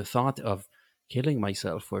over the thought of killing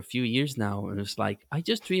myself for a few years now, and it's like I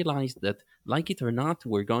just realized that, like it or not,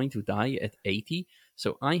 we're going to die at 80.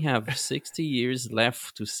 So I have 60 years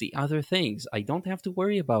left to see other things. I don't have to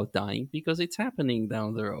worry about dying because it's happening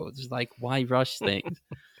down the road. It's like, why rush things?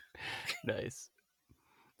 Nice.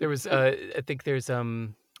 There was, I think there's,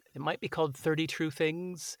 it might be called 30 True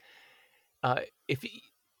Things. If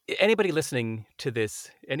anybody listening to this,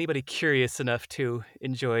 anybody curious enough to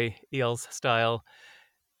enjoy EL's style,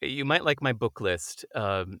 you might like my book list.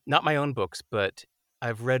 Not my own books, but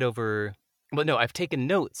I've read over. Well, no, I've taken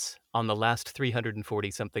notes on the last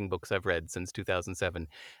 340 something books I've read since 2007,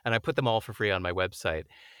 and I put them all for free on my website.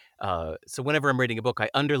 So whenever I'm reading a book, I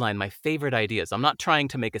underline my favorite ideas. I'm not trying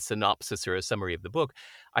to make a synopsis or a summary of the book.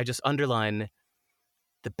 I just underline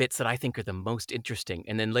the bits that I think are the most interesting.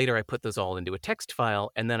 And then later I put those all into a text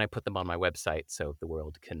file, and then I put them on my website so the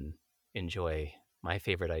world can enjoy my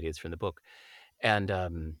favorite ideas from the book. And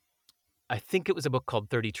I think it was a book called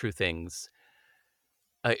 30 True Things.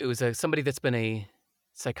 It was somebody that's been a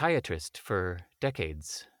psychiatrist for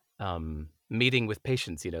decades, meeting with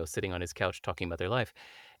patients, sitting on his couch talking about their life.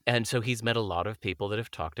 And so he's met a lot of people that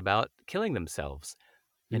have talked about killing themselves.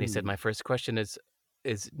 And he said, Mm. my first question is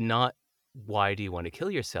not why do you want to kill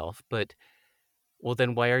yourself, but well,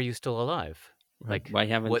 then why are you still alive? Right. Like, Why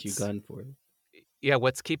haven't you what's gone for it? yeah,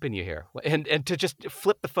 what's keeping you here? And to just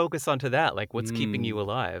flip the focus onto that, like, what's keeping you Mm.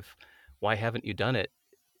 alive? Why haven't you done it?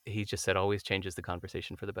 He just said always changes the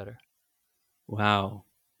conversation for the better. Wow.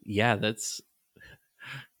 Yeah,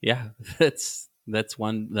 yeah, that's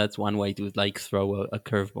one way to like throw a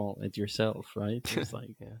curveball at yourself, right? It's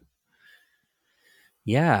like, Yeah.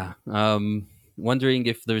 yeah. Wondering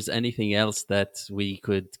if there's anything else that we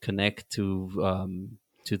could connect to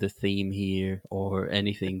the theme here, or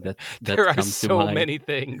anything There that are comes to so mind. many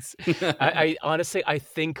things. I honestly, I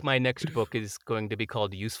think my next book is going to be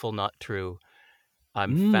called Useful Not True.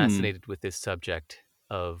 I'm Hmm. fascinated with this subject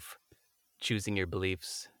of choosing your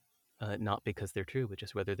beliefs, not because they're true, but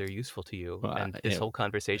just whether they're useful to you. And this Yeah, whole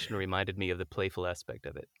conversation reminded me of the playful aspect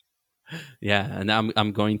of it. yeah, and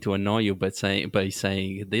I'm going to annoy you, but saying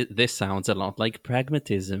this sounds a lot like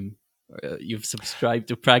pragmatism. You've subscribed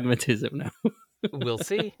to pragmatism now. We'll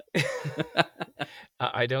see.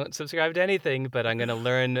 I don't subscribe to anything, but I'm going to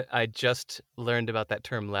learn. I just learned about that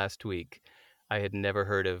term last week. I had never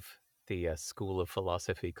heard of the school of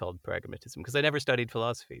philosophy called pragmatism because I never studied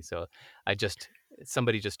philosophy. So I just,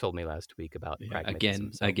 somebody just told me last week about Yeah,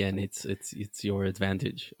 pragmatism. So again, it's your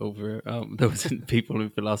advantage over those people in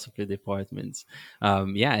philosophy departments.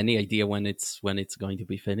 Yeah, any idea when it's going to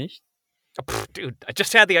be finished? Dude, I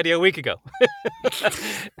just had the idea a week ago.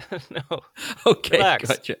 No, Okay, relax.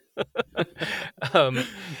 gotcha. um,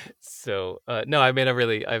 no, I mean,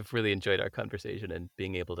 I've really enjoyed our conversation and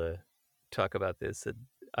being able to talk about this. And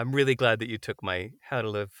I'm really glad that you took my How to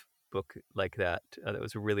Live book like that. That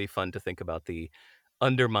was really fun to think about the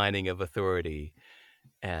undermining of authority,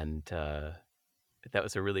 and that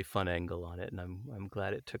was a really fun angle on it. And I'm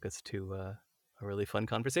glad it took us to a really fun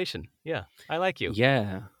conversation. Yeah, I like you.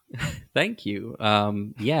 Yeah, thank you.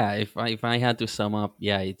 Yeah, if I had to sum up,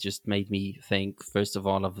 yeah, it just made me think first of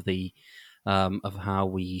all of the of how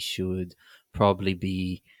we should probably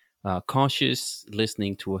be cautious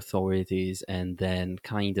listening to authorities, and then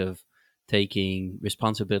kind of taking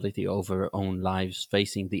responsibility over our own lives,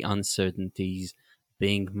 facing the uncertainties,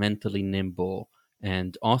 being mentally nimble,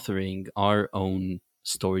 and authoring our own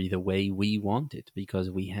story the way we want it, because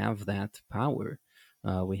we have that power.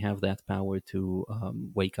 We have that power to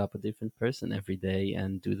wake up a different person every day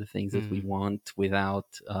and do the things that we Mm. want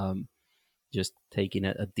without just taking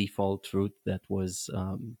a default route that was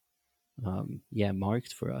yeah,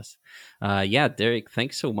 marked for us. Yeah, Derek,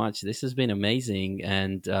 thanks so much. This has been amazing.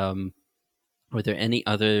 And are there any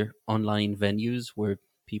other online venues where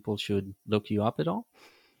people should look you up at all?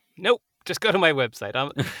 Nope. Just go to my website.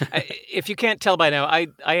 If you can't tell by now, I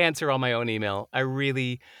answer all my own email.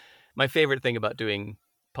 My favorite thing about doing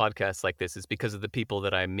podcasts like this is because of the people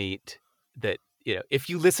that I meet. That, if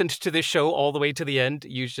you listened to this show all the way to the end,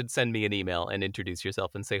 you should send me an email and introduce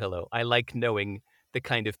yourself and say hello. I like knowing the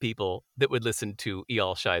kind of people that would listen to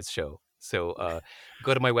Eyal Shai's show. So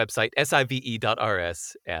go to my website,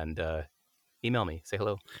 sive.rs, and email me. Say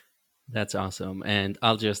hello. That's awesome. And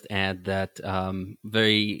I'll just add that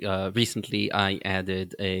very recently I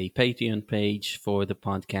added a Patreon page for the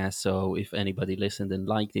podcast. So if anybody listened and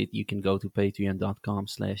liked it, you can go to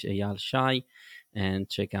patreon.com/eyalshai and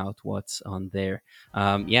check out what's on there.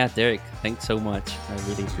 Yeah, Derek, thanks so much. I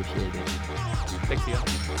really appreciate it. Thanks, Eyal.